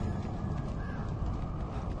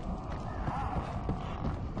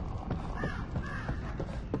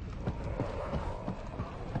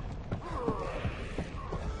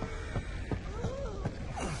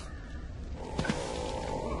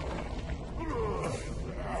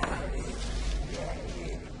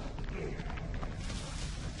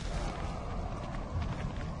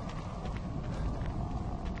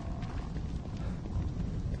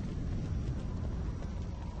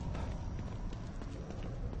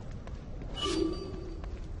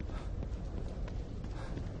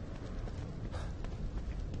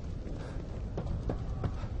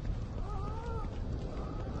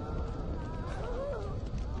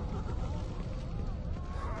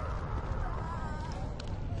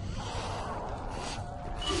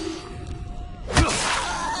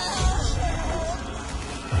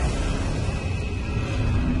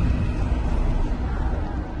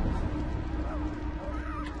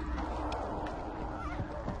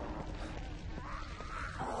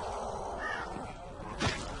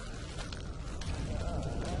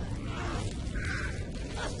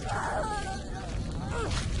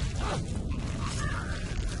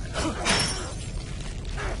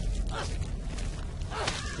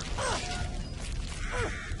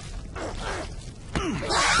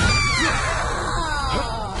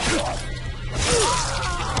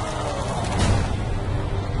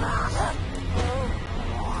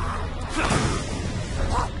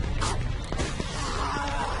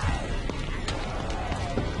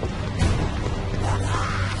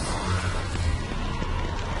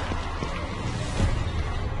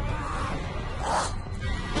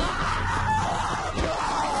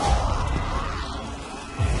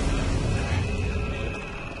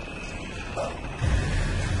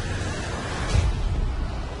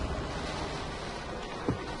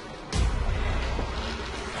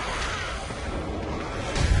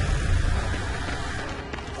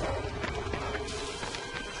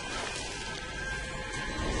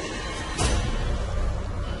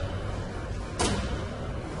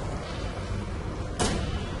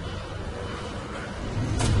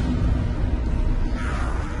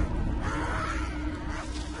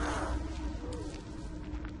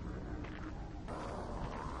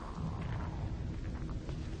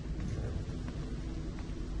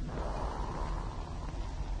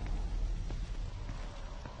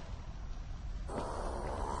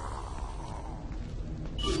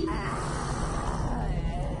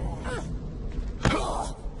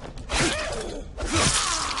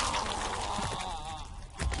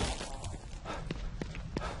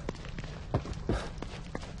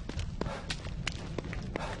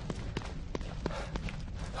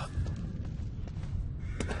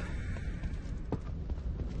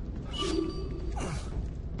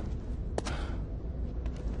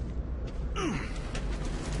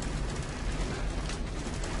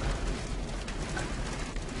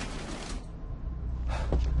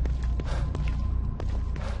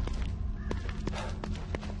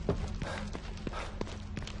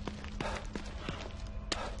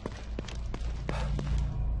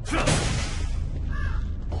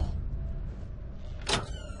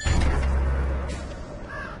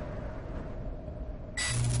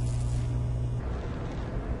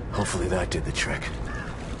 Hopefully that did the trick.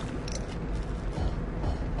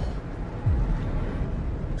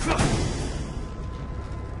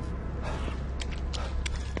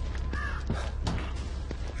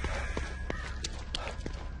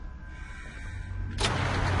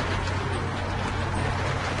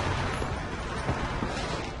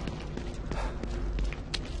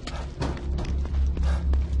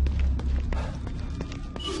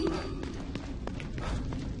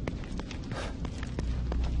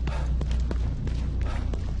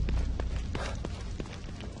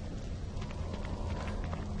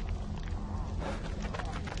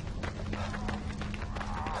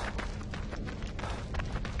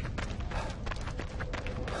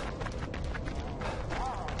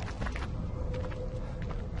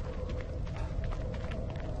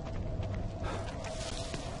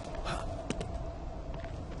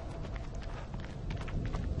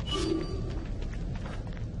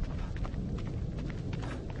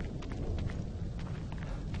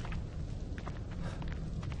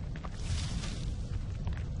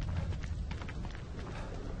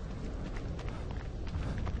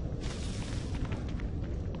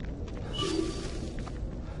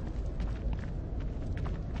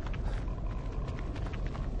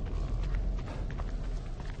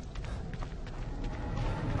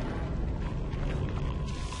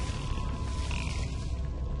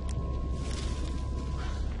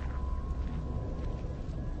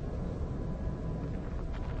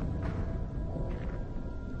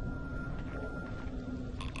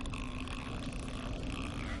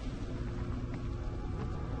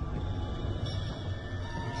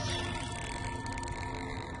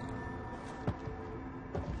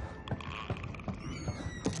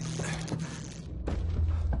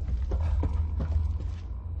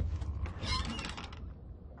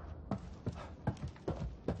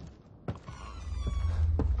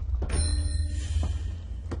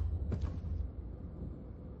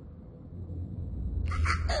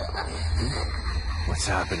 What's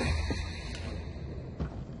happening?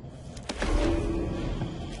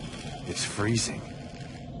 It's freezing.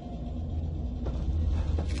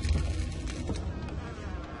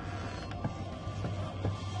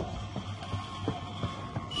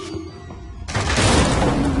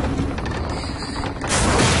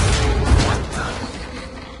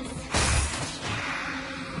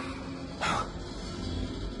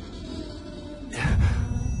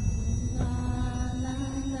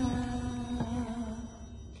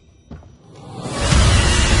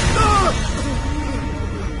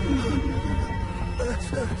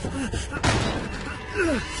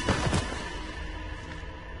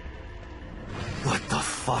 What the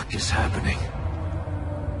fuck is happening?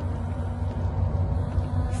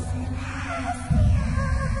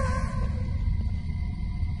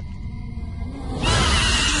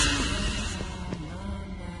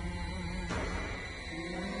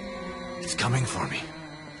 It's coming for me.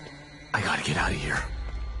 I gotta get out of here.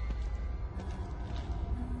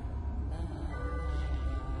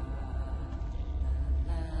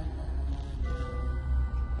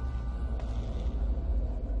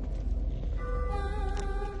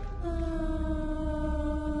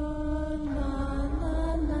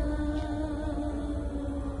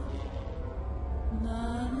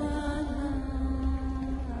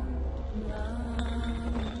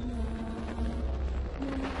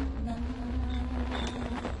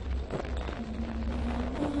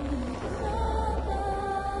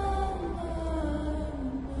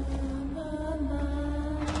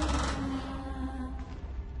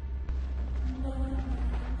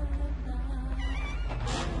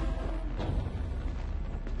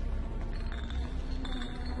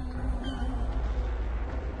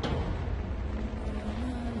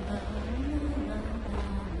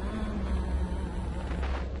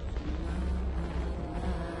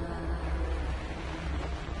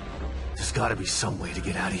 There's gotta be some way to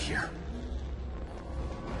get out of here.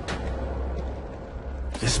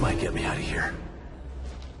 This might get me out of here.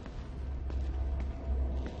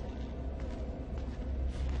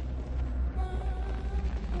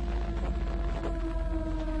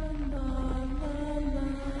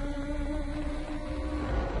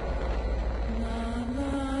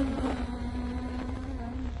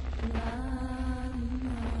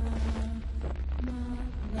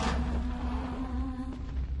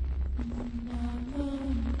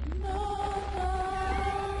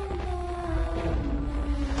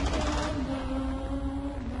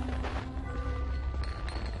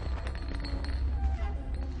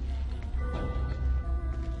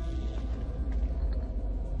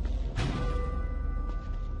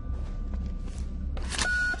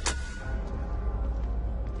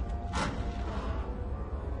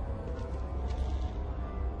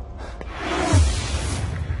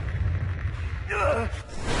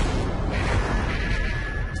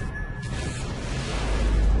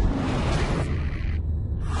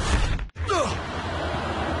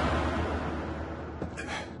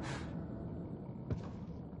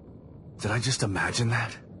 Did I just imagine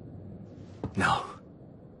that? No.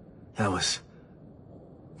 That was...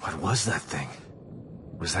 What was that thing?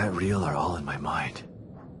 Was that real or all in my mind?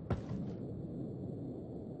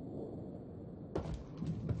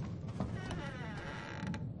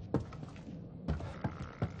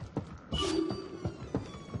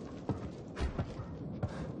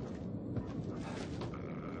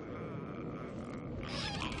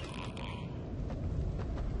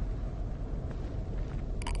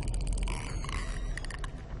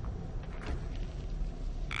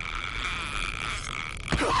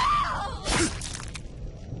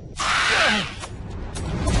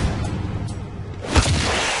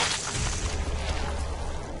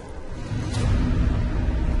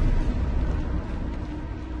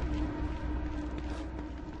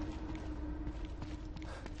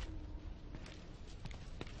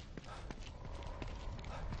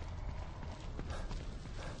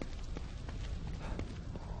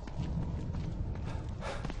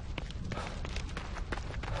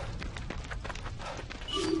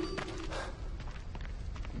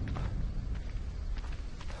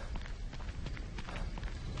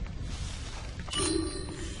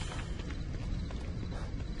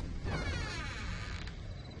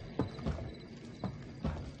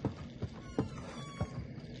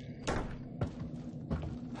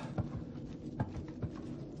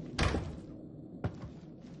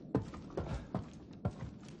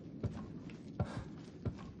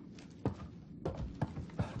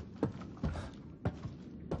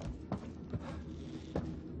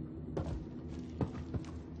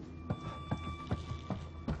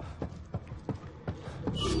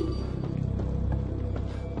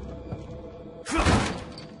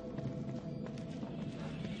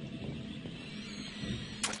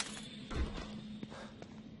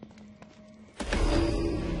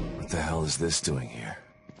 What the hell is this doing here?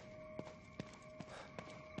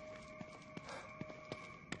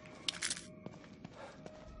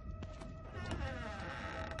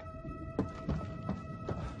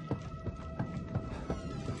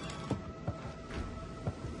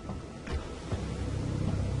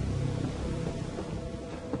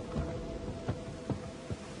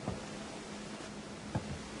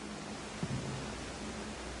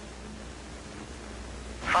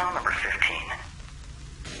 File number 15.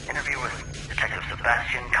 Interview with Detective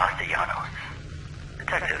Sebastian Castellanos.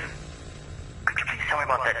 Detective, could you please tell me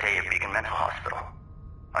about that day at Beacon Mental Hospital?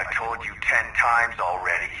 I told you 10 times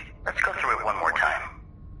already. Let's go through it one more time.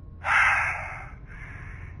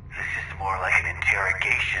 This is more like an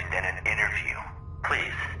interrogation than an interview.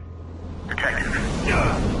 Please. Detective.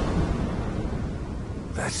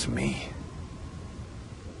 That's me.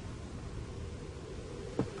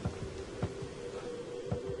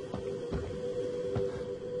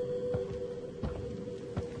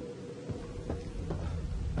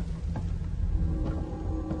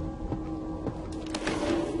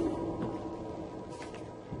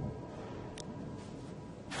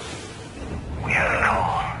 We had a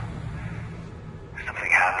call.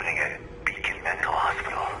 Something happening at Beacon Mental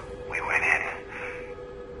Hospital. We went in.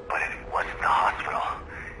 But it wasn't the hospital.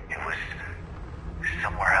 It was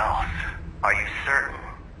somewhere else. Are you certain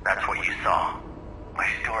that's what you saw? My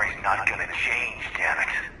story's not gonna change, damn it.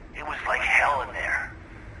 It was like hell in there.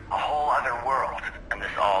 A whole other world. And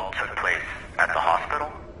this all took place at the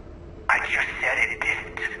hospital? I just said it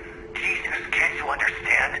didn't. Jesus, can't you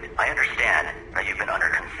understand? I understand that you've been under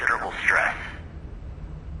considerable stress.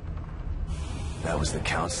 That was the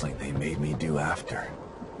counseling they made me do after.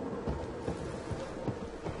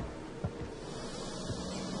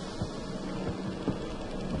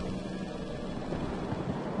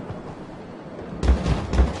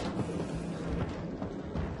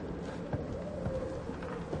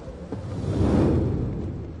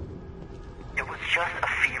 It was just a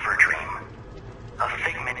fever dream. A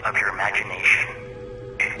figment of your imagination.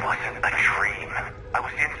 It wasn't a dream. I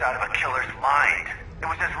was inside of a killer's mind. It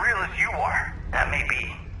was as real as you are. That may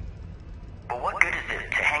be. But what good is it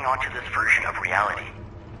to hang on to this version of reality?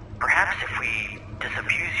 Perhaps if we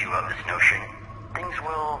disabuse you of this notion, things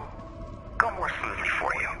will go more smoothly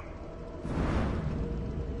for you.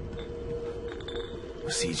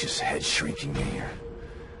 Was he just head shrinking me, or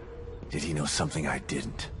did he know something I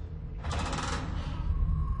didn't?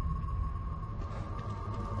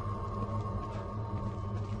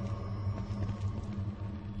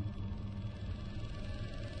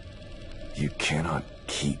 You cannot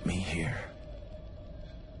keep me here.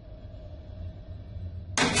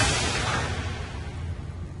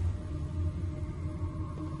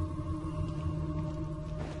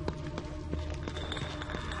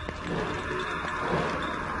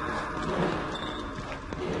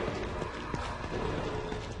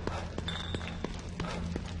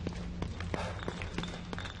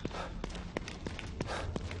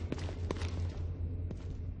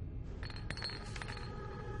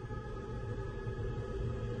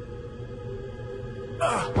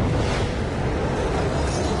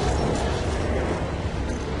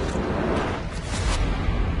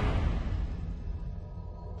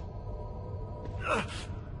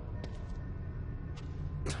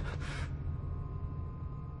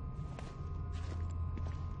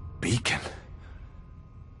 beacon.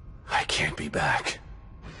 I can't be back.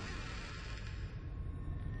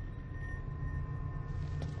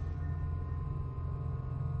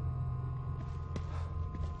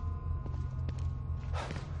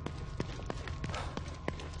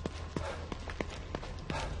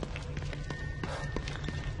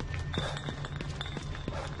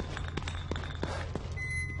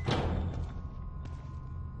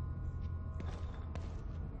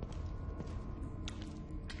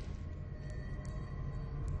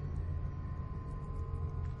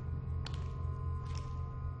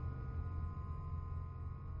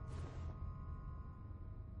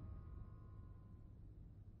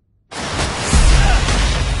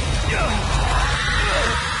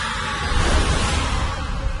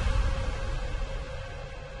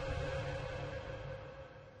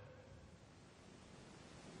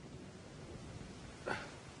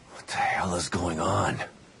 What the hell is going on?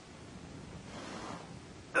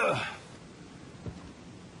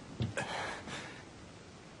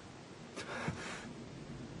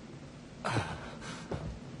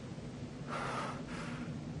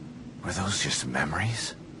 Were those just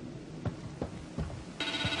memories?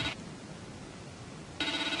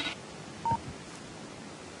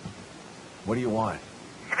 What do you want?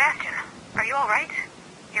 Sebastian, are you alright?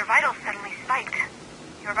 Your vitals suddenly spiked.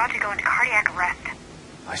 You're about to go into cardiac arrest.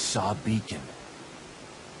 I saw a beacon.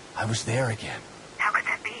 I was there again. How could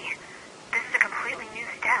that be? This is a completely new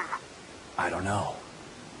stem. I don't know.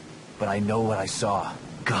 But I know what I saw.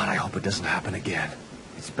 God, I hope it doesn't happen again.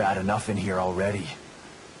 It's bad enough in here already.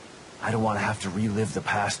 I don't want to have to relive the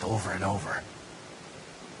past over and over.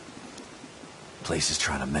 Place is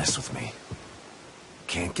trying to mess with me.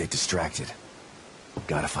 Can't get distracted.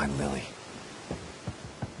 Gotta find Lily.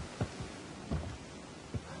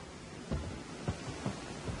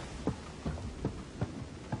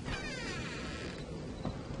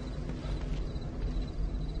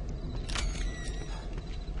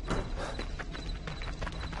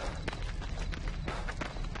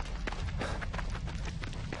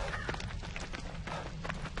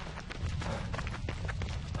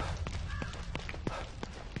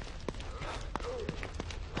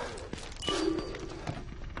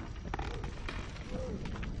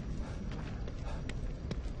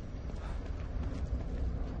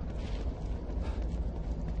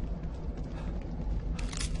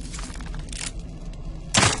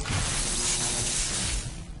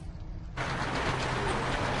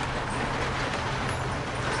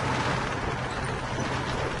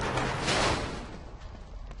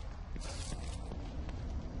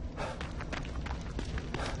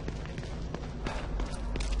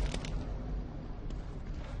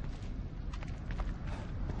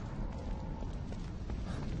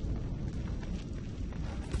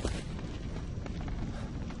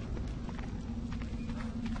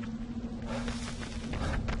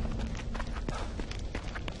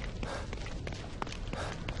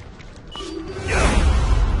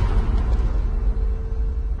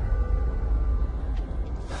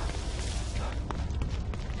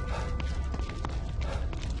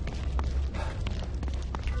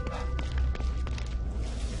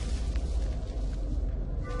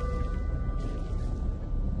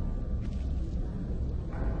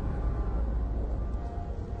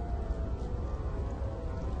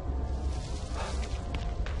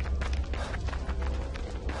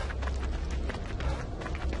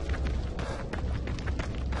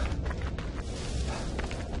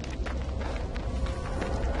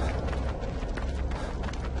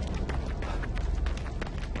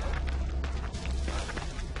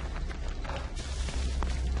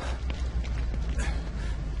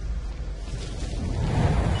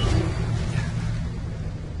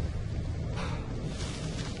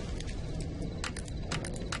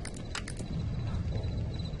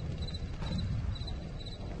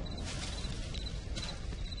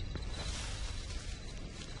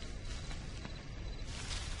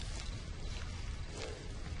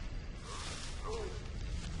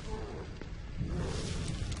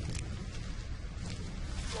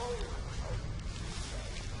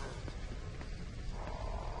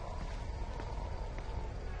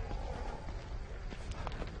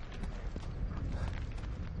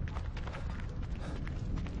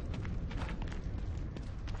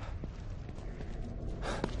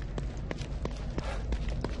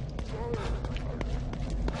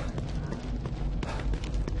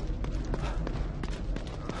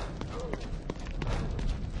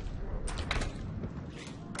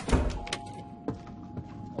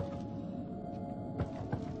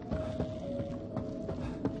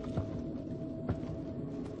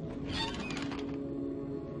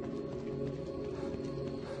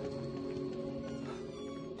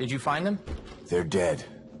 Did you find them? They're dead.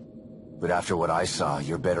 But after what I saw,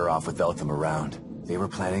 you're better off without them around. They were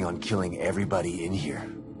planning on killing everybody in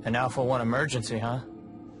here. An Alpha 1 emergency, huh?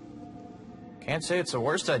 Can't say it's the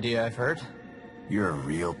worst idea I've heard. You're a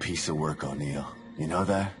real piece of work, O'Neill. You know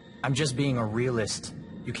that? I'm just being a realist.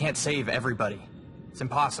 You can't save everybody. It's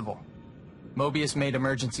impossible. Mobius made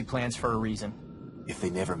emergency plans for a reason. If they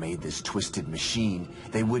never made this twisted machine,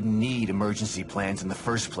 they wouldn't need emergency plans in the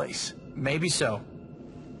first place. Maybe so.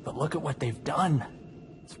 But look at what they've done.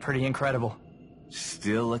 It's pretty incredible.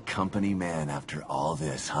 Still a company man after all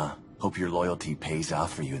this, huh? Hope your loyalty pays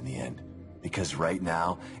off for you in the end. Because right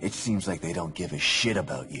now, it seems like they don't give a shit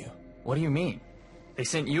about you. What do you mean? They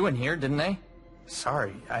sent you in here, didn't they?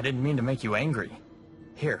 Sorry, I didn't mean to make you angry.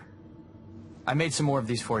 Here. I made some more of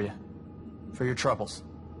these for you. For your troubles.